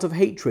result of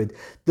hatred.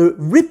 The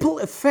ripple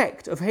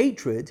effect of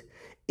hatred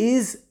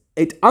is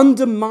it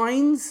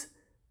undermines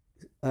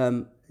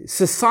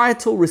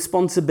societal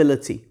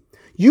responsibility.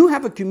 You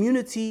have a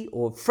community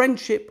or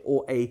friendship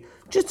or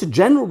just a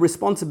general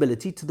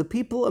responsibility to the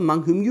people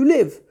among whom you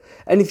live.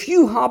 And if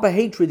you harbor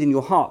hatred in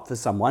your heart for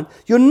someone,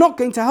 you're not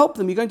going to help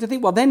them. You're going to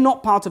think, well, they're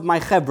not part of my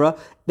chevra,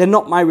 they're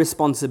not my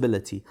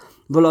responsibility.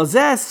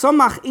 That's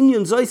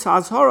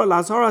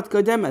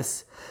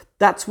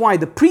why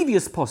the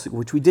previous pasuk,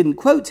 which we didn't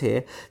quote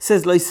here,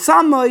 says, Lo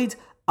samoid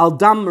al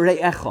dam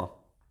re'echa.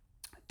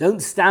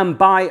 Don't stand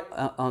by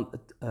on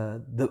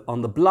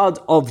the blood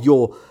of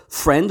your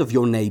friend, of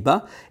your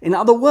neighbor. In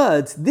other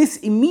words, this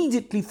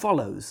immediately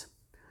follows.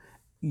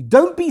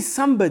 Don't be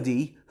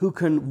somebody who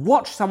can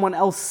watch someone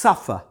else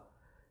suffer.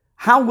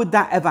 How would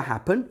that ever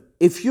happen?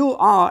 if you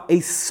are a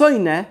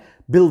soine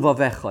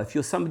bilvavecha, if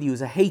you're somebody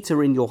who's a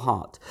hater in your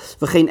heart.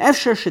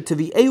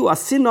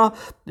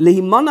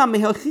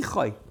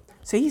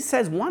 So he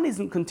says one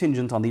isn't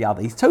contingent on the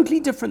other. He's totally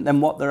different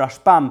than what the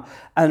Rashbam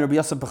and Rabbi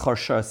Yosef Bechor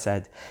Shur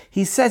said.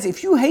 He says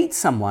if you hate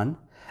someone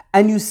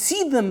and you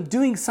see them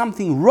doing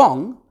something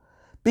wrong,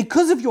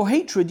 because of your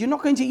hatred, you're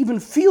not going to even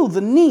feel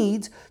the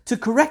need to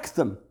correct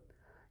them.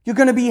 You're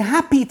going to be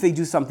happy if they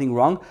do something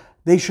wrong.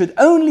 They should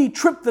only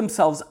trip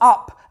themselves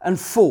up and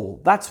fall.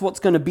 That's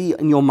what's going to be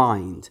in your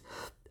mind.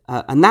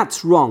 And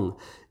that's wrong.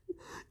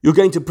 You're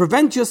going to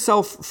prevent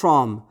yourself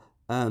from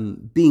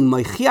being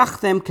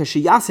moichiach them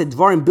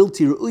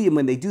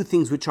when they do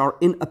things which are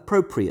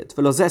inappropriate.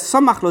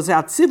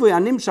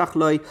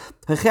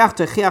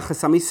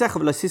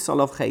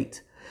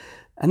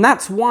 And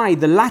that's why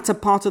the latter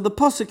part of the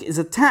pasuk is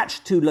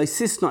attached to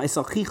Loisisna es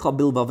achicha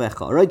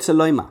bilvavecha. Right,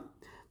 Saloima.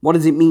 What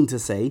does it mean to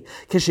say?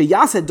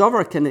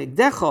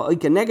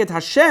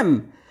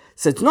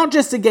 So it's not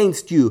just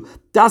against you.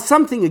 Does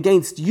something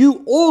against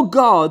you or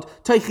God,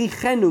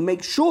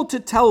 make sure to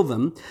tell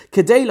them,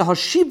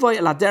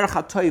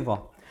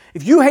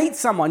 if you hate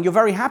someone, you're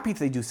very happy if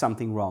they do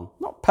something wrong.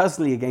 Not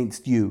personally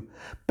against you,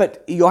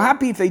 but you're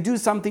happy if they do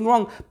something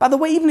wrong. By the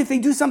way, even if they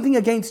do something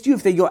against you,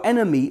 if they're your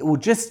enemy, it will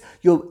just,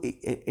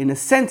 in a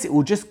sense, it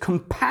will just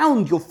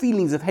compound your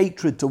feelings of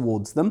hatred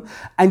towards them,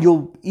 and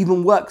you'll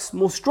even work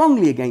more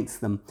strongly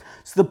against them.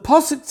 So the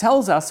Pasuk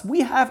tells us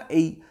we have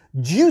a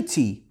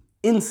duty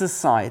in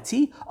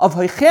society of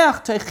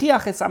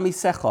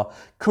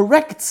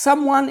correct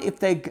someone if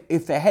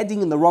they're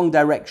heading in the wrong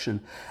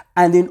direction.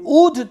 And in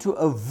order to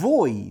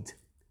avoid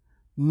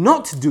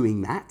not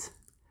doing that,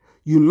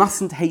 you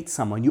mustn't hate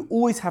someone. You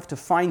always have to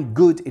find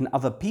good in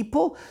other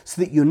people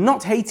so that you're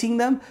not hating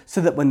them,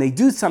 so that when they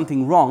do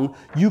something wrong,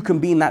 you can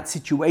be in that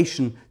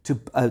situation to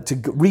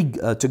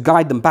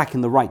guide them back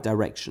in the right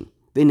direction.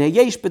 So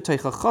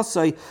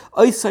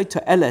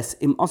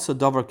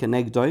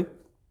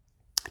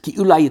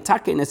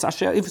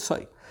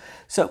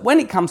when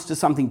it comes to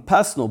something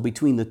personal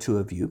between the two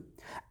of you,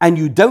 and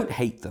you don't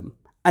hate them,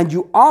 and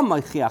you are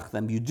moichiach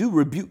them, you do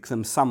rebuke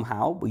them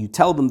somehow, or you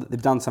tell them that they've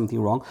done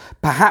something wrong,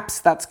 perhaps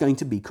that's going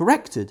to be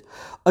corrected.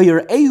 Or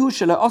perhaps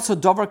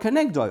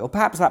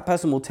that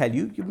person will tell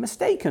you, you've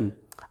mistaken.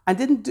 I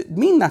didn't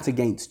mean that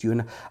against you,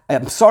 and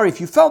I'm sorry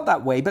if you felt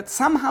that way, but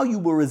somehow you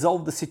will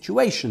resolve the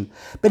situation.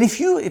 But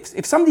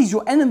if somebody's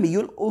your enemy,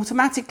 you'll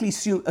automatically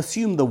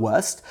assume the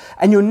worst,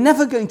 and you're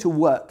never going to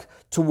work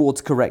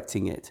towards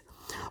correcting it.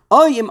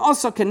 Or if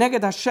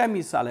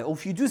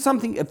you do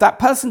something, if that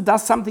person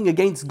does something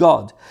against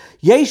God,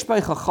 if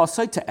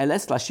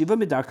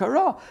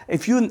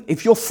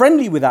you're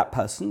friendly with that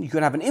person, you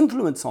can have an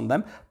influence on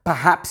them,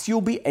 perhaps you'll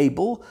be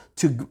able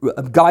to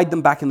guide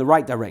them back in the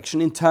right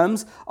direction in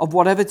terms of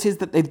whatever it is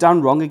that they've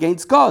done wrong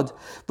against God.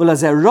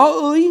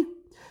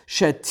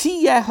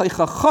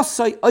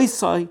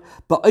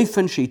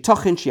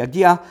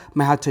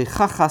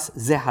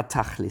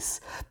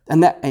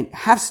 And that it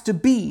has to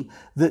be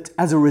that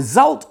as a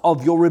result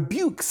of your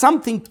rebuke,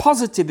 something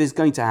positive is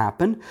going to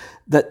happen,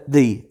 that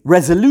the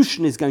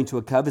resolution is going to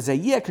occur.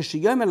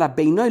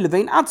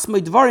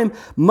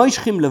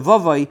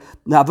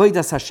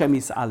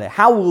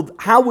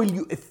 How will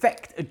you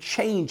effect a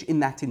change in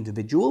that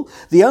individual?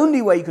 The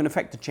only way you can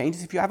effect a change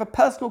is if you have a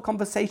personal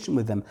conversation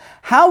with them.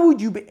 How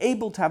would you be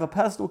able to have a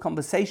personal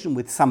conversation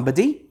with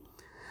somebody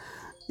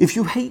if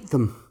you hate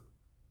them?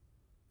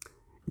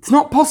 It's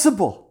not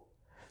possible.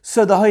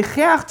 So the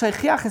hoicheach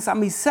teichiach es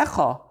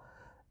amisecha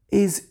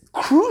is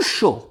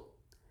crucial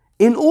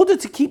in order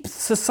to keep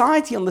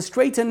society on the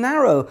straight and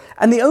narrow.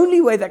 And the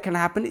only way that can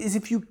happen is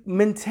if you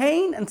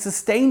maintain and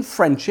sustain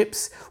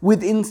friendships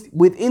within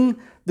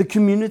the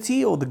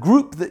community or the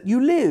group that you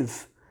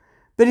live.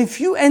 But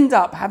if you end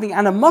up having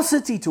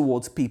animosity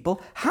towards people,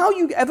 how are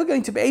you ever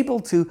going to be able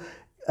to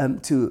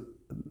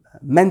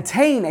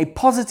maintain a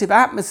positive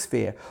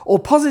atmosphere or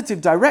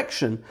positive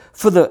direction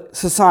for the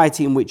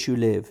society in which you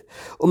live?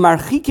 By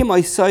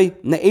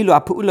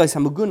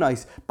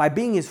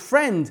being his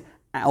friend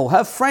or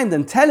her friend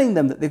and telling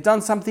them that they've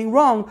done something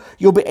wrong,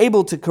 you'll be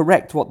able to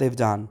correct what they've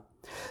done.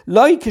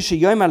 But if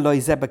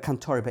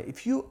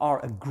you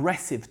are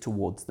aggressive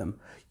towards them,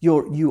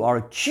 you are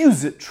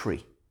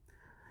accusatory.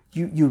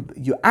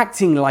 You're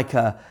acting like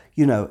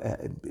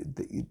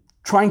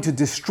trying to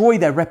destroy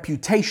their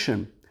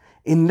reputation.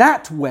 In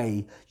that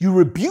way, you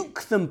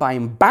rebuke them by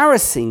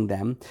embarrassing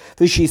them,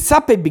 and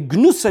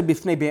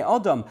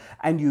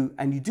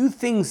you do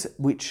things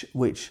which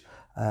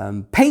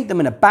paint them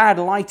in a bad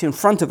light in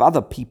front of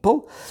other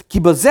people.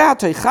 You've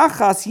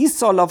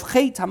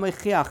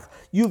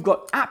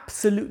got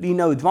absolutely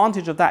no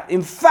advantage of that.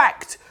 In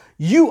fact,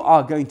 you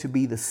are going to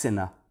be the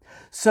sinner.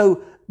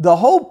 So the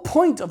whole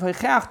point of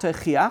Heicheach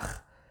Teichiach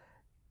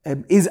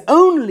is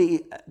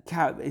only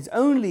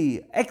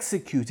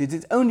executed,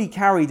 it's only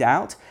carried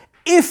out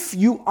if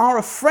you are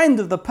a friend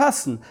of the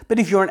person. But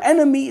if you're an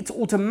enemy, it's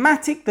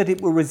automatic that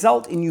it will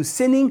result in you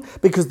sinning,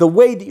 because the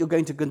way that you're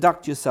going to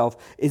conduct yourself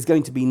is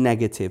going to be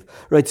negative.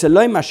 The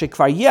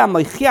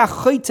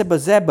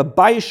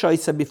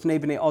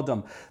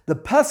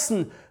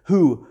person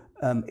who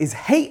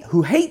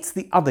hates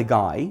the other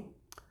guy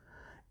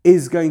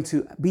is going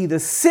to be the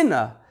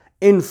sinner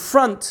in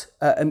front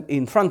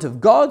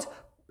of God,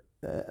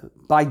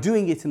 by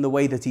doing it in the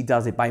way that he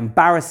does it, by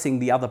embarrassing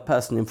the other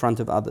person in front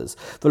of others.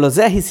 Which is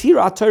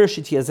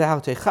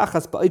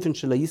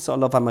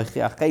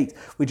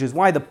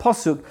why the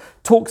Pasuk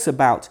talks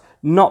about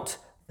not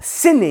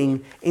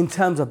sinning in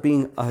terms of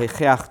being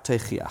ahicheach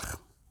techiach.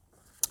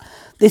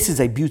 This is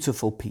a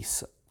beautiful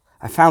piece.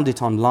 I found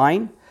it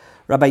online.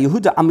 Rabbi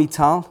Yehuda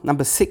Amital,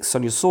 number 6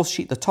 on your source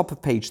sheet, the top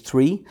of page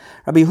 3.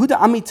 Rabbi Yehuda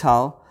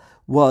Amital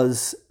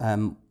was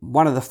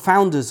one of the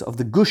founders of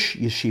the Gush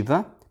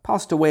Yeshiva,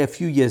 passed away a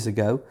few years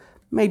ago,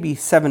 maybe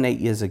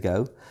 7-8 years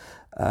ago,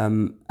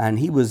 and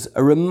he was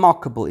a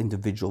remarkable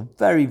individual,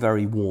 very,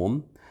 very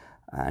warm,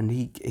 and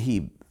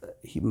he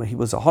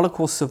was a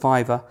Holocaust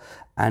survivor,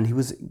 and he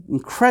was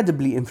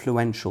incredibly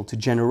influential to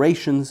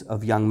generations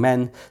of young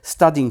men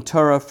studying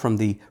Torah from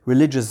the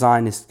religious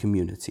Zionist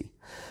community.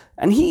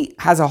 And he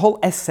has a whole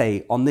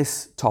essay on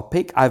this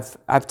topic.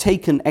 I've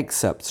taken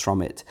excerpts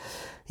from it.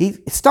 He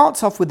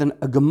starts off with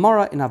a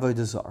Gemara in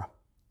Avodah Zarah.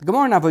 The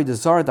Gemara in Avodah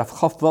Zarah, Daf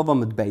Chof Vav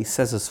Amud Beis,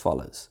 says as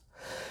follows: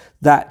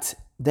 that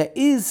there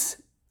is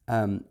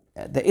a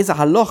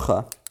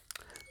halacha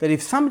that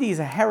if somebody is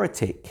a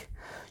heretic,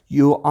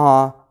 you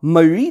are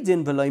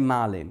moridin v'lo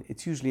malim.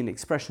 It's usually an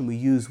expression we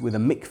use with a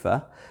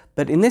mikveh,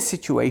 but in this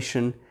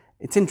situation,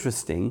 it's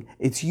interesting.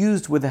 It's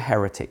used with a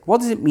heretic.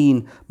 What does it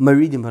mean,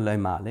 moridin v'lo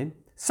malim?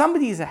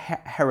 Somebody is a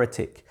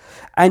heretic,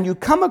 and you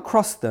come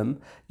across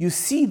them, you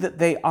see that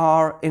they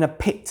are in a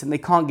pit and they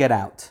can't get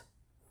out.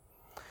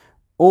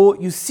 Or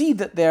you see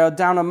that they're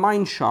down a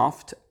mine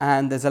shaft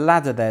and there's a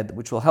ladder there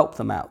which will help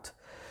them out.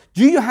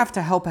 Do you have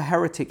to help a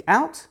heretic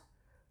out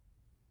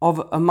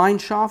of a mine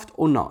shaft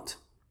or not?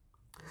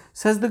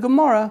 Says the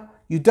Gemara,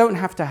 you don't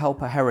have to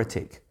help a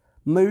heretic.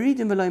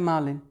 Moridin v'lo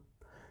malin.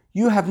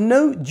 You have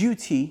no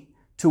duty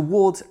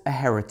towards a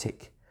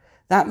heretic.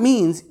 That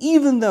means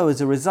even though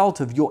as a result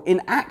of your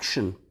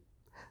inaction,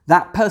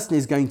 that person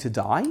is going to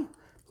die,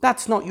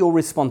 that's not your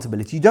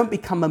responsibility. You don't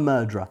become a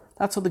murderer.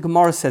 That's what the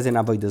Gemara says in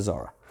Avodah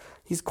Zarah.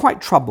 He's quite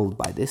troubled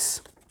by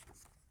this.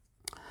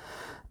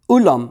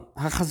 Ulam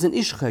HaChazon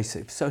Ish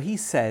Chosef. So he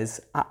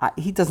says,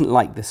 he doesn't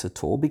like this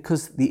at all,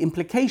 because the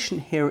implication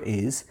here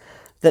is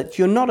that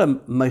you're not a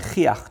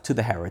mochiach to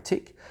the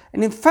heretic,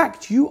 and in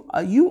fact you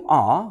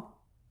are,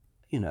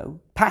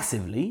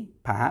 passively,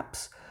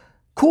 perhaps,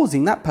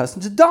 causing that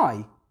person to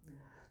die.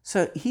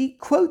 So he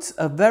quotes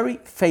a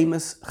very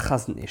famous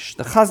Chazon Ish.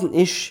 The Chazon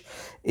Ish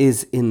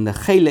is in the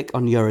Chelek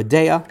on Yoreh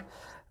Deah,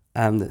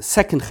 the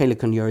second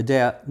Chelek on Yoreh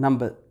Deah,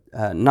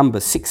 number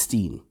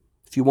 16,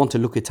 if you want to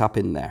look it up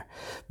in there.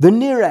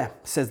 V'nireh,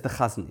 says the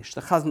Chazon Ish.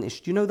 The Chazon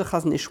Ish, do you know who the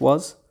Chazon Ish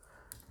was?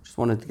 Just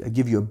want to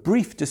give you a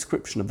brief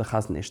description of the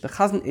Chazon Ish. The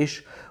Chazon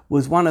Ish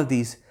was one of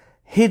these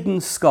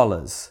hidden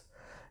scholars.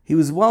 He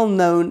was well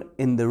known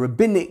in the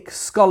rabbinic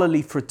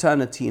scholarly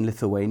fraternity in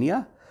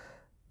Lithuania,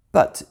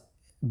 but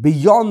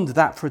beyond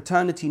that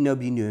fraternity,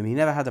 nobody knew him. He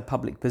never had a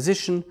public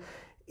position.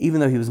 Even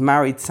though he was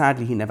married,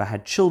 sadly, he never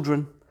had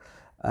children.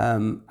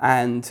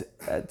 And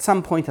at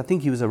some point, I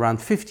think he was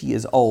around 50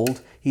 years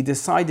old, he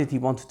decided he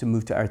wanted to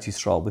move to Eretz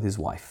Yisrael with his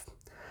wife.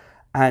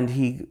 And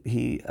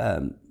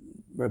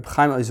Reb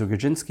Chaim Ozer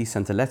Grodzinski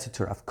sent a letter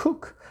to Rav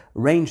Kook,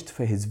 arranged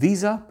for his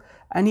visa,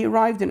 and he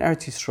arrived in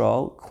Eretz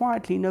Yisrael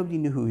quietly. Nobody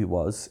knew who he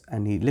was,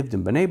 and he lived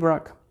in Bnei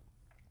Brak.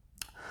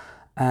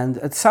 And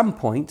at some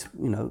point,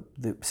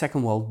 the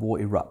Second World War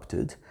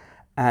erupted,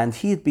 and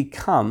he had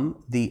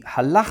become the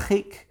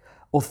halachic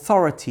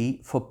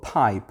authority for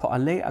PAI,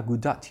 Po'alei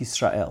Agudat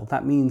Yisrael.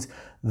 That means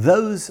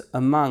those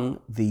among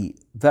the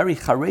very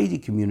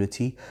Haredi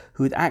community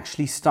who had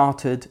actually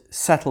started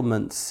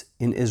settlements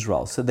in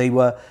Israel. So they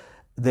were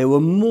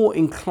more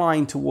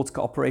inclined towards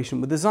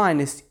cooperation with the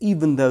Zionists,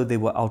 even though they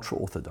were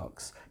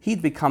ultra-Orthodox.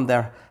 He'd become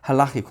their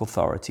halachic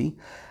authority,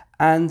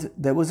 and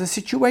there was a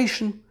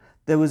situation.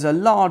 There was a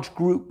large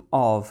group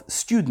of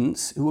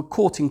students who were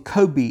caught in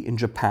Kobe in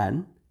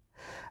Japan,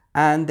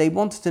 and they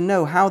wanted to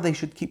know how they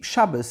should keep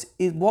Shabbos.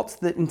 What's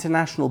the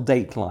international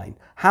date line?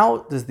 How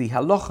does the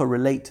halacha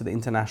relate to the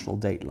international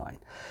date line?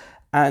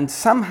 And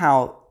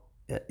somehow,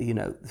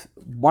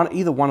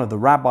 either one of the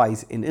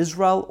rabbis in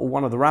Israel or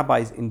one of the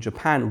rabbis in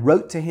Japan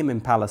wrote to him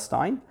in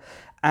Palestine,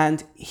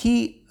 and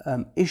he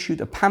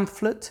issued a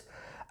pamphlet,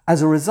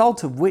 as a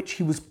result of which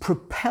he was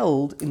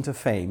propelled into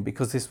fame,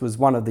 because this was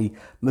one of the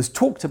most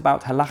talked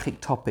about halachic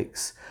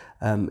topics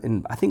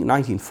in, I think,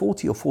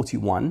 1940 or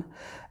 41.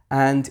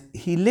 And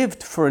he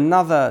lived for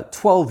another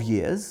 12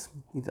 years.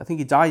 I think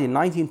he died in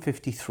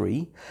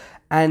 1953.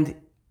 And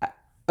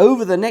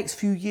over the next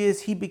few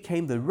years, he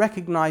became the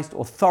recognized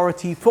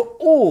authority for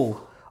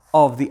all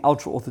of the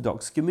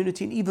ultra-Orthodox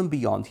community and even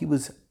beyond. He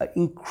was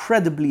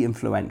incredibly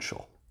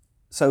influential.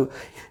 So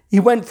he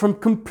went from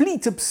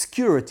complete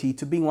obscurity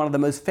to being one of the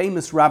most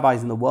famous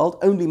rabbis in the world,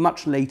 only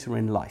much later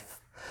in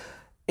life.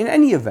 In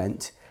any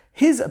event,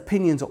 his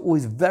opinions are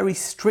always very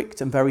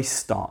strict and very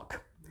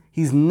stark.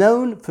 He's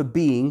known for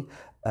being,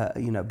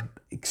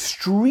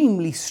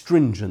 extremely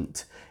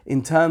stringent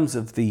in terms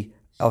of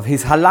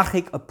his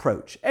halachic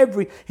approach.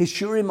 His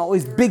shurim are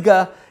always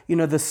bigger.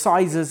 The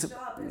sizes,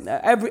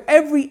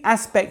 every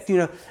aspect.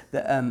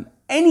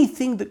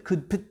 Anything that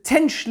could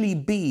potentially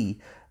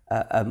be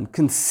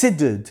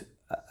considered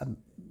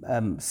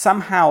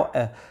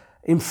somehow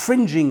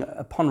infringing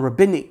upon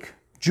rabbinic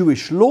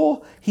Jewish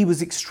law, he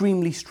was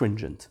extremely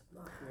stringent.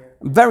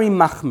 Very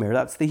machmir,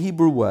 that's the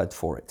Hebrew word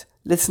for it.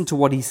 Listen to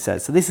what he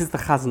says. So this is the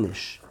Chazon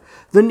Ish.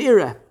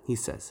 V'nira, he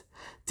says,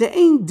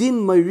 Te'ein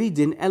din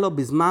moiridin elo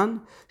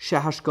bizman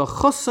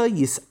shehashgachosa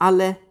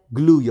yis'ale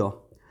gluyo.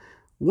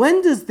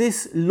 When does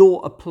this law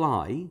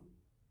apply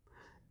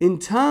in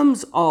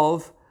terms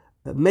of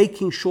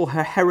making sure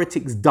her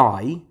heretics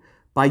die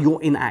by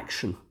your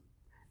inaction?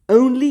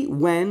 Only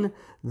when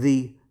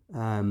the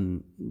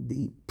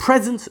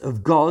presence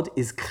of God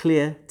is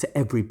clear to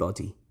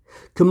everybody.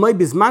 At a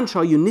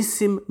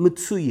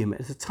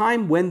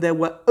time when there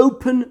were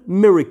open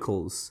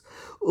miracles,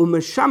 and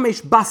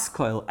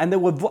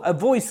a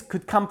voice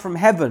could come from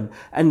heaven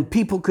and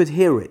people could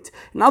hear it.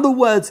 In other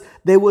words,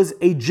 there was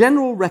a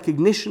general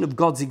recognition of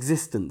God's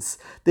existence.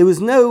 There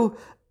was no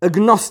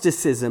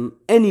agnosticism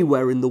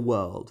anywhere in the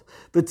world.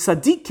 But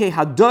tzadikei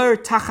hador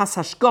tachas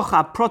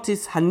hashkocha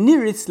protis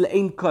haniris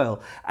le'ein koel.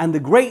 And the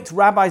great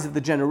rabbis of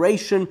the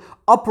generation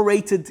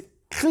operated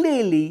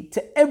clearly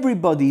to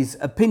everybody's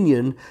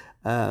opinion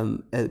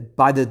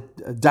by the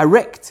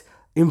direct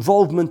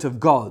involvement of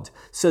God,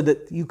 so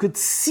that you could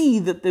see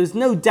that there's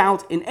no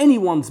doubt in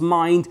anyone's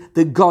mind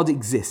that God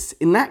exists.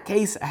 In that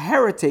case, a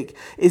heretic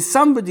is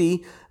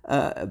somebody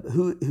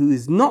who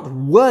is not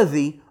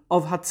worthy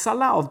of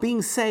Hatzalah, of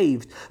being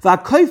saved.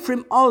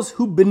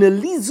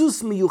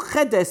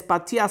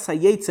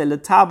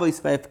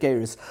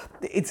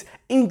 It's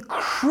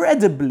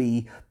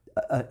incredibly,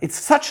 it's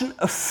such an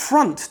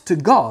affront to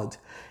God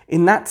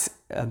in that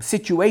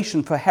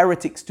situation for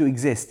heretics to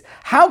exist.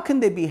 How can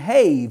they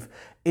behave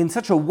in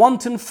such a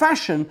wanton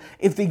fashion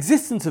if the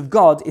existence of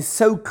God is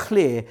so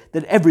clear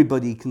that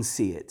everybody can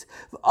see it?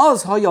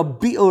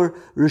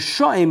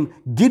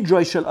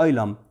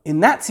 In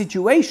that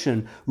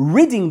situation,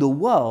 ridding the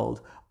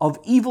world of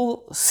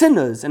evil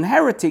sinners and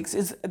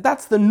heretics,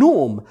 that's the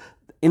norm.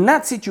 In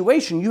that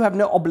situation, you have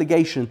no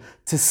obligation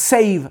to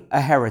save a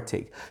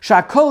heretic.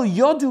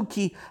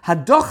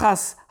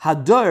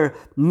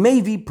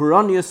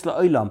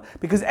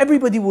 Because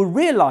everybody will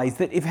realize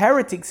that if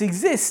heretics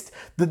exist,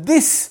 that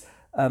this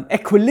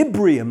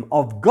equilibrium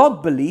of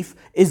God belief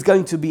is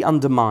going to be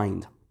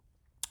undermined.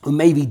 And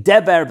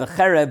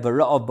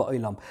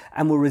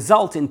will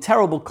result in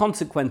terrible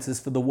consequences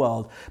for the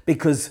world,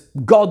 because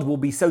God will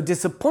be so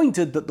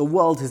disappointed that the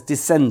world has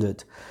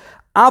descended.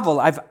 Aval,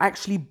 I've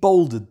actually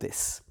bolded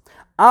this.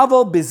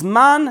 Aval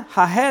bizman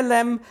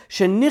hahelem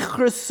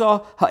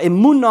shenichreso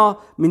ha'emuna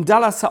min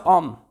dalas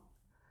ha'am.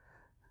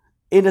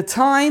 In a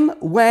time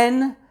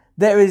when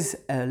there is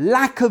a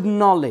lack of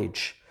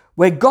knowledge,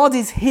 where God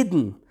is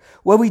hidden,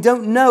 where we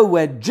don't know,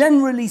 where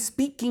generally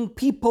speaking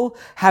people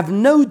have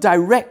no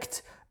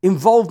direct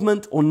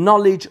involvement or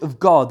knowledge of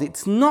God.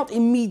 It's not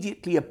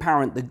immediately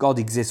apparent that God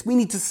exists. We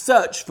need to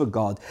search for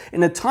God.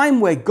 In a time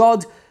where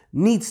God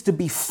needs to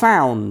be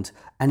found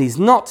and is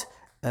not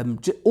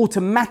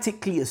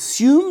automatically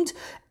assumed,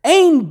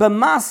 ein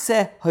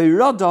b'maaseh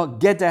hoirada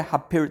geder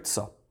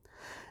hapirtza.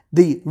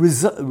 The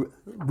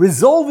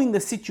resolving the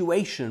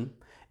situation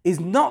is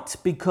not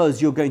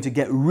because you're going to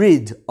get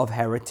rid of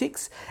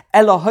heretics.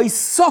 Elohoi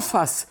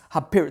sofas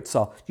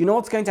hapirtza. You know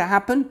what's going to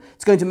happen?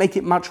 It's going to make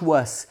it much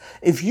worse.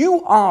 If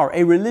you are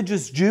a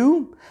religious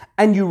Jew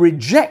and you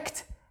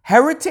reject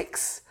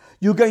heretics,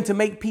 you're going to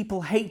make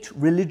people hate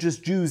religious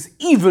Jews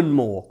even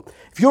more.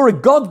 If you're a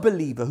God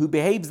believer who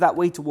behaves that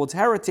way towards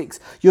heretics,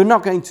 you're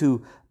not going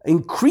to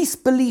increase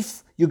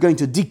belief, you're going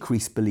to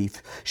decrease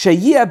belief. It's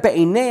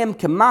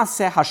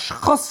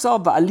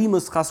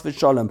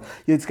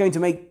going to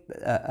make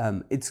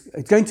it's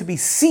going to be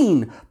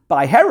seen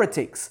by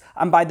heretics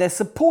and by their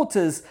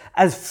supporters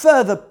as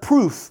further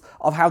proof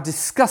of how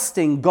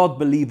disgusting God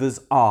believers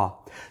are.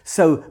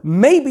 So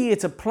maybe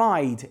it's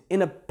applied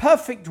in a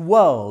perfect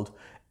world.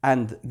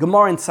 And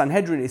Gemara in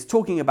Sanhedrin is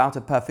talking about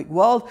a perfect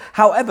world.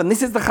 However, and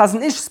this is the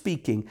Chazon Ish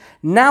speaking,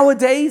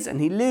 nowadays, and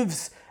he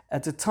lives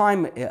at a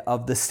time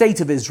of the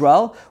state of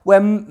Israel, where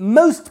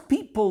most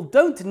people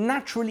don't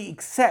naturally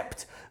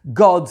accept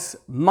God's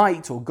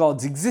might or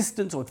God's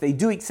existence, or if they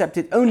do accept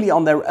it, only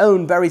on their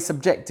own very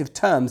subjective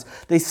terms.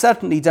 They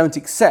certainly don't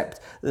accept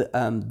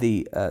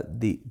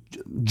the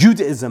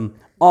Judaism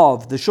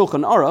of the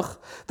Shulchan Aruch.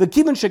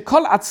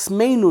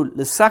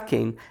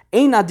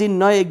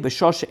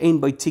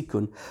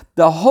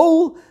 The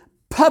whole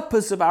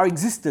purpose of our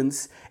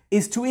existence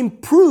is to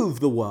improve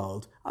the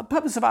world. The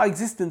purpose of our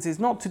existence is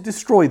not to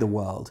destroy the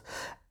world.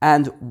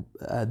 And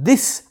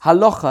this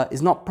halacha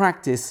is not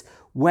practiced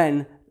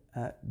when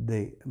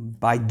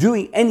by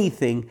doing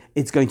anything,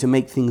 it's going to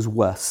make things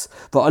worse.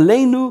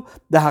 V'aleinu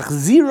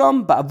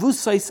dehachziram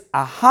ba'avusais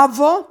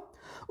ahava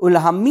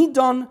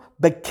ulahamidon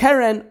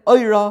bekeren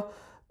oira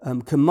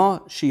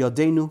kama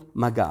sheyodenu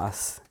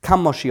magas.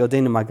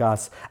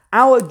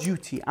 Our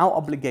duty, our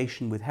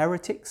obligation with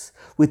heretics,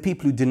 with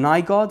people who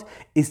deny God,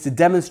 is to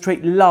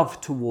demonstrate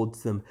love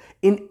towards them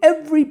in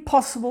every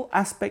possible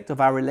aspect of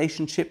our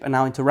relationship and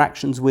our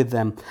interactions with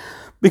them,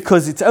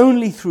 because it's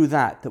only through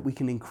that we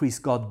can increase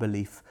God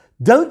belief.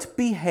 Don't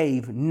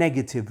behave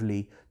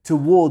negatively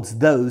towards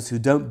those who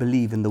don't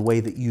believe in the way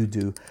that you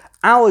do.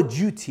 Our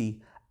duty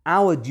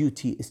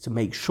is to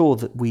make sure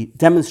that we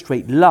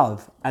demonstrate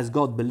love as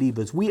God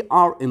believers. We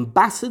are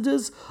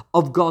ambassadors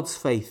of God's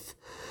faith.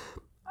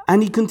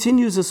 And he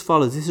continues as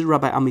follows. This is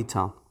Rabbi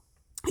Amital.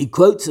 He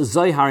quotes a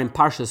Zohar in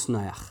Parshas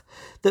Noach,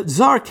 that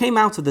Zohar came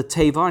out of the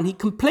Teva and he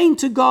complained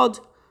to God,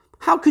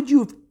 how could you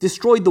have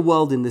destroyed the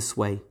world in this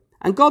way?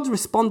 And God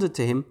responded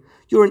to him,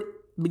 you're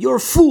a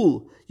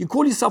fool. You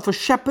call yourself a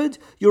shepherd,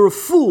 you're a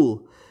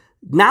fool.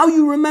 Now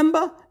you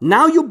remember?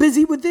 Now you're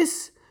busy with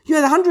this? You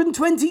had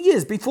 120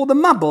 years before the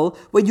Mabul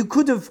where you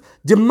could have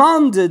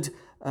demanded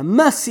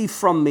mercy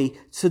from me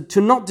to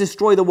not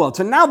destroy the world.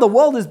 So now the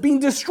world is being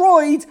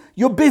destroyed,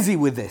 you're busy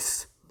with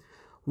this.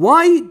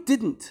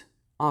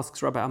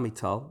 Asks Rabbi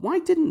Amital, why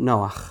didn't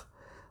Noach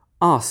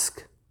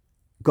ask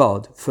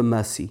God for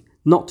mercy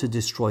not to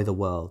destroy the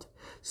world?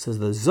 So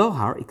the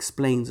Zohar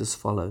explains as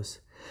follows.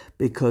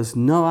 Because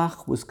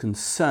Noach was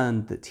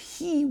concerned that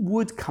he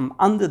would come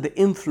under the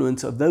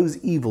influence of those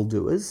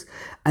evildoers,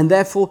 and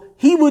therefore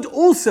he would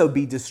also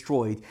be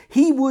destroyed.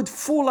 He would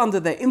fall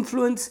under their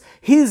influence.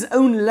 His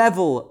own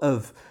level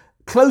of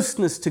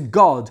closeness to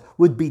God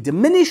would be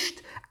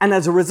diminished, and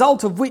as a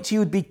result of which he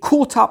would be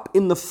caught up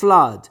in the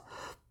flood.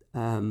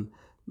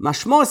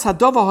 משמעות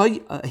הדבר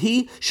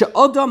היא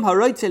שאדם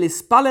הרוצה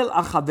להתפלל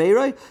על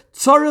חברו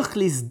צריך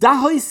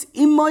להזדהות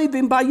עמו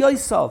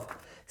בבעיותיו.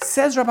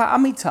 Says Rabbi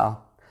Amital,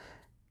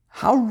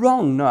 how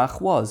wrong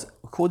Noach was,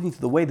 according to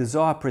the way the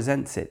Zohar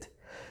presents it.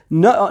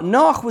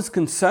 Noach was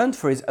concerned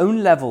for his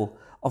own level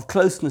of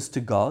closeness to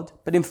God,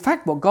 but in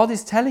fact what God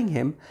is telling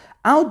him,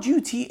 our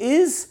duty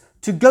is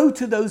to go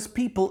to those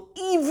people,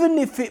 even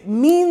if it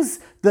means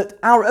that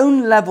our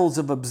own levels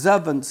of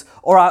observance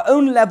or our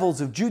own levels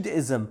of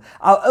Judaism,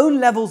 our own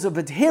levels of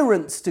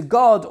adherence to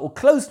God or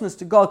closeness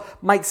to God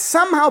might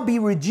somehow be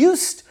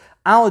reduced.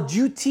 Our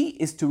duty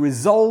is to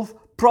resolve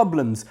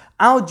problems.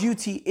 Our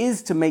duty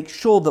is to make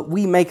sure that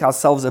we make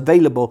ourselves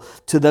available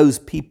to those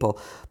people.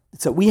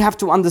 So we have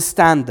to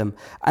understand them.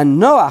 And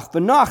Noach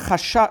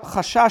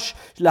chashash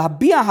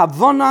lahabia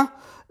havona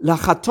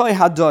lachatoi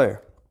hador.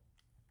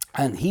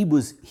 And he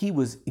was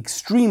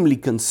extremely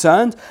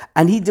concerned,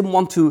 and he didn't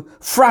want to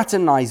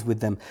fraternize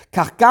with them.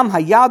 Kachgam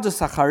hayadus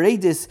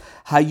hacharedis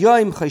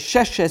hayoim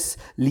chasheshes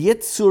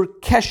lietzur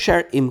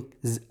kesher im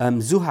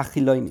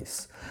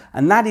zuhachilonis.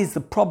 And that is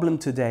the problem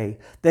today.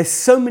 There's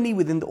so many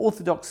within the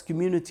Orthodox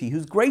community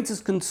whose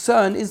greatest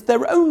concern is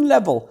their own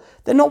level.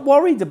 They're not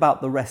worried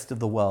about the rest of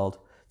the world.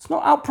 It's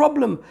not our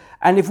problem.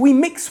 And if we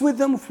mix with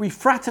them, if we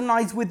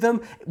fraternize with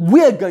them,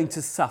 we're going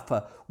to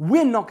suffer.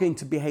 We're not going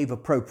to behave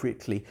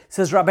appropriately.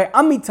 Says Rabbi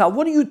Amital,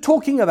 what are you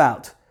talking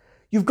about?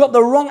 You've got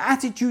the wrong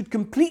attitude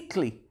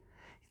completely.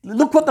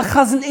 Look what the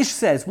Chazon Ish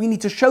says. We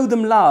need to show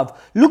them love.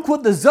 Look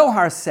what the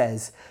Zohar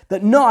says,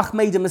 that Noach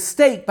made a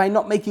mistake by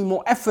not making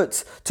more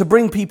efforts to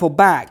bring people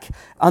back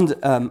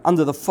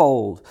under the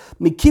fold.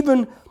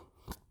 Mikivun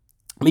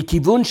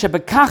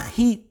shebekach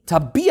hi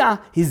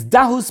tabia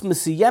hizdahus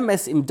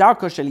mesuyemes im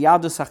darko shel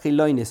yadus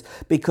hachilonis.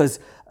 Because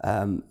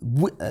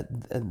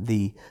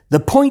the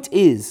point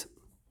is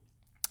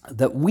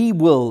that we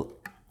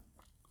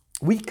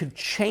could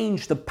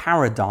change the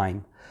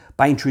paradigm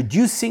by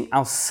introducing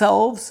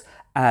ourselves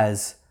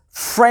as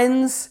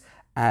friends,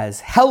 as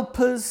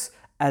helpers,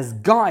 as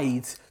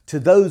guides to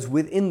those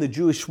within the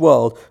Jewish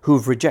world who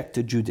have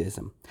rejected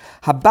Judaism.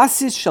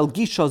 Habasis shel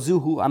gisha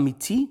zuhu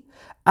amiti,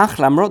 ach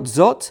lamrot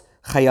zot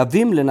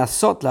chayavim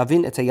lenasot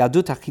lavin et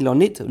hayadut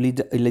hachilonit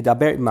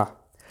uledaber ima.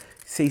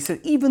 So he said,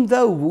 even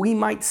though we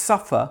might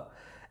suffer,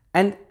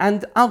 and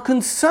our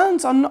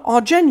concerns are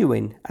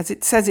genuine, as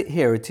it says it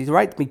here. It is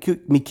right.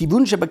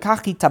 Mikivun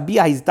shebekachi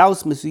tabia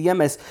hizdaus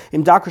mesuyemes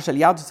im darko shel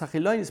yadus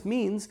hachilonis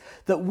means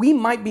that we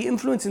might be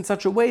influenced in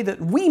such a way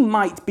that we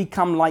might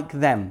become like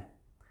them.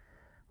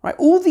 Right?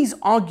 All these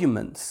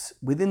arguments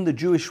within the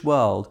Jewish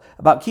world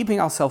about keeping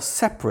ourselves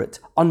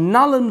separate are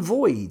null and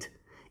void,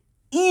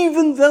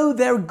 even though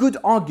they're good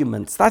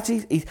arguments. That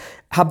is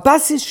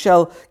habasis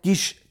shel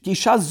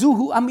Gisha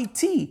zuhu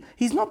amiti.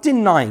 He's not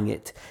denying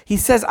it. He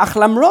says, Ach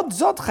lamrot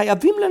zot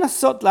chayavim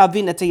lenasot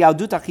lavin et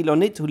hayadut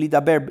hachilonit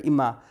ulidaber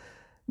ima.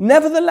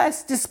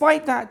 Nevertheless,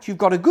 despite that, you've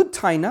got a good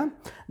taina.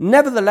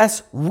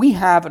 Nevertheless, we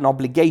have an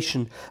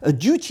obligation, a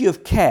duty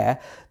of care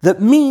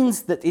that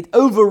means that it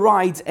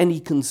overrides any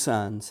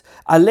concerns.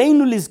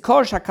 Aleinu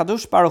lizkor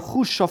shakadosh baruch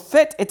hu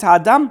shofet et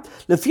ha'adam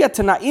lefi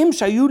ha'tanaim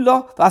shayu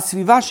lo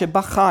v'asviva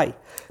sheba chai.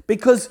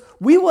 Because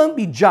we won't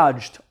be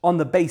judged on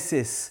the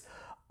basis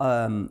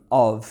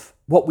of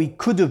what we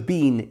could have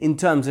been in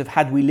terms of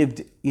had we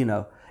lived,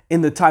 in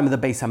the time of the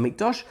Beis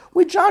HaMikdash.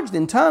 We're judged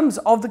in terms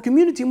of the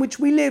community in which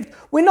we lived.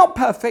 We're not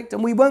perfect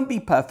and we won't be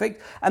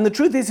perfect. And the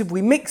truth is, if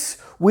we mix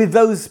with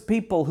those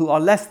people who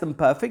are less than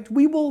perfect,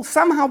 we will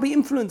somehow be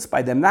influenced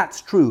by them. That's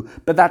true,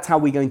 but that's how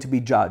we're going to be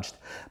judged.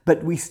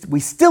 But we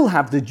still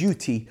have the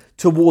duty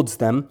towards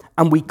them,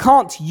 and we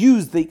can't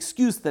use the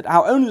excuse that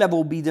our own level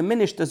will be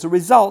diminished as a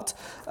result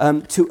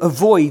to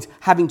avoid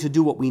having to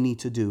do what we need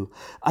to do.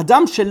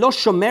 Adam shelo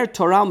shomer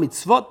Torah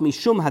mitzvot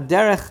mishum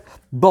haderech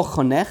bo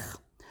chonech.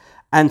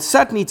 And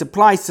certainly it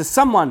applies to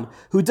someone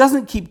who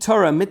doesn't keep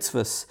Torah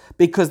mitzvahs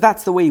because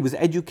that's the way he was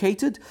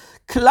educated.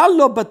 Why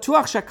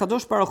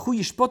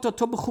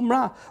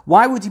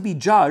would he be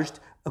judged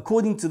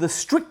according to the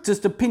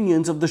strictest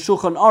opinions of the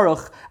Shulchan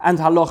Aruch and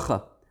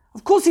Halacha?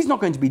 Of course he's not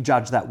going to be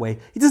judged that way.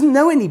 He doesn't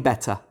know any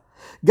better.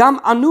 Gam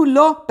anu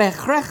lo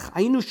bechrech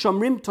hayinu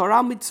shomrim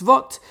Torah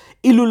mitzvot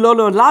ilu lo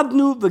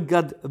noladnu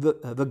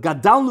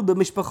v'gadalnu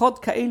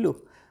b'mishpachot ka'elu.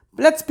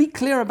 Let's be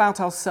clear about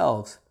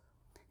ourselves.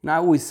 I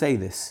always say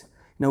this.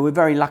 We're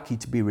very lucky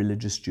to be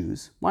religious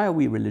Jews. Why are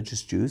we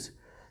religious Jews?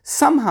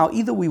 Somehow,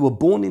 either we were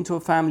born into a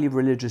family of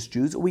religious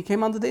Jews or we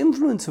came under the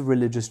influence of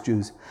religious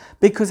Jews.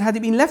 Because had it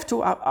been left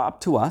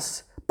up to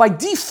us, by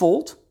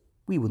default,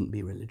 we wouldn't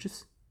be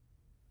religious.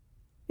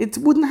 It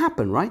wouldn't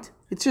happen, right?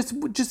 It just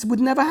would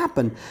never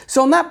happen.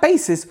 So on that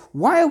basis,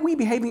 why are we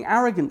behaving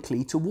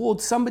arrogantly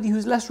towards somebody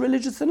who's less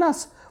religious than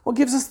us? What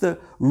gives us the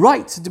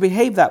right to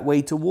behave that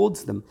way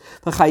towards them?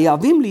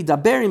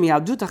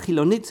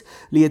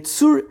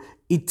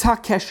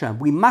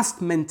 We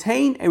must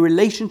maintain a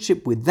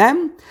relationship with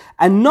them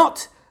and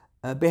not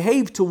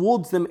behave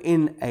towards them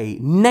in a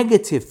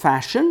negative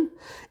fashion.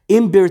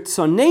 And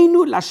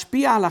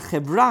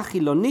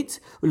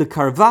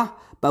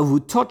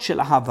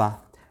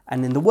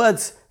in the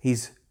words,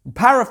 he's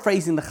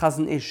paraphrasing the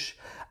Chazon Ish,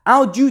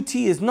 our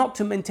duty is not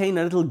to maintain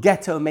a little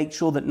ghetto and make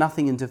sure that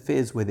nothing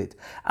interferes with it.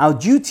 Our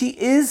duty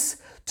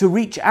is to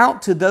reach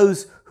out to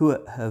those who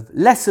have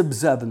less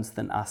observance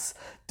than us.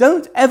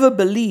 Don't ever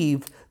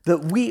believe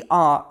that we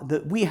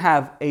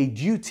have a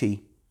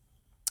duty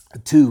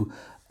to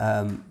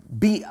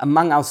be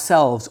among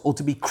ourselves or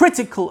to be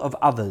critical of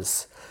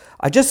others.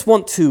 I just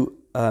want to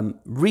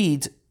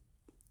read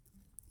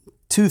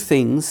two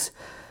things,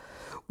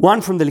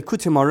 one from the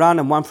Likutei Moharan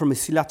and one from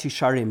Mesilat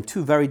Yesharim,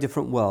 two very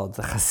different worlds,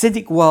 the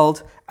Hasidic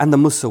world and the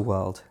Mussar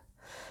world,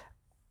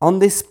 on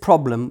this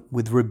problem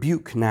with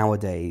rebuke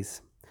nowadays.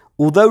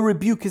 Although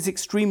rebuke is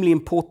extremely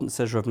important,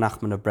 says Rav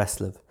Nachman of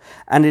Breslov,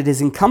 and it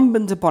is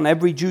incumbent upon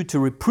every Jew to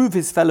reprove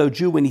his fellow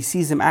Jew when he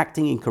sees him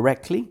acting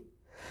incorrectly,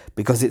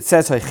 because it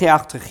says,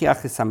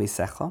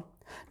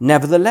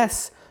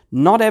 nevertheless,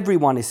 not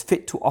everyone is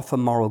fit to offer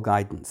moral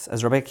guidance.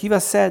 As Rabbi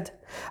Akiva said,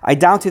 I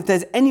doubt if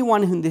there's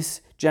anyone in this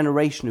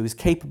generation who is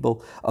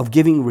capable of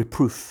giving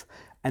reproof.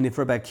 And if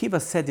Rabbi Akiva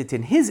said it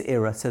in his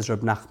era, says Rav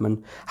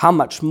Nachman, how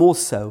much more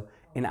so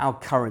in our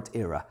current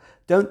era.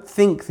 Don't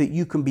think that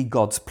you can be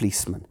God's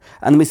policeman.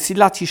 And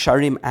Mesilat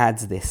Yesharim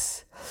adds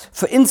this.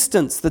 For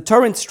instance, the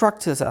Torah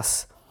instructs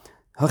us,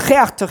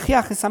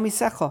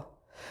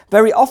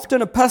 very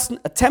often a person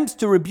attempts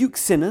to rebuke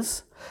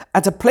sinners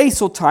at a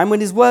place or time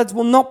when his words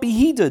will not be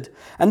heeded,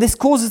 and this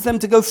causes them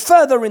to go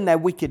further in their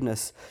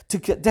wickedness, to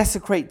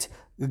desecrate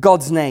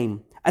God's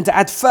name, and to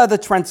add further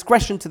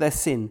transgression to their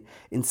sin.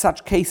 In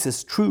such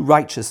cases, true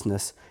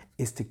righteousness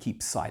is to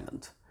keep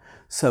silent.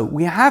 So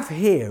we have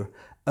here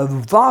a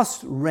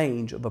vast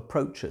range of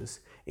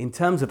approaches in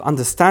terms of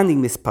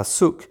understanding this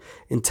pasuk,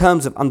 in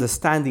terms of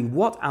understanding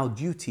what our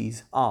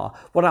duties are,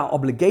 what our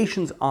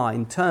obligations are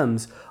in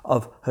terms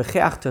of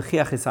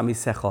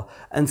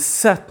and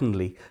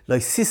certainly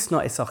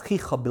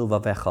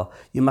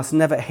you must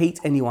never hate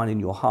anyone in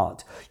your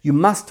heart. You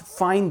must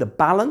find the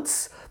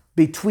balance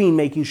between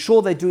making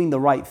sure they're doing the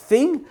right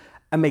thing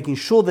and making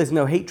sure there's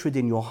no hatred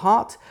in your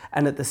heart,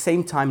 and at the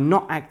same time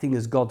not acting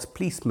as God's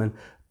policeman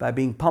by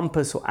being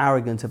pompous or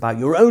arrogant about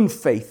your own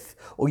faith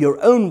or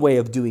your own way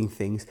of doing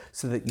things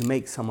so that you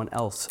make someone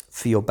else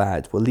feel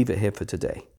bad. We'll leave it here for today.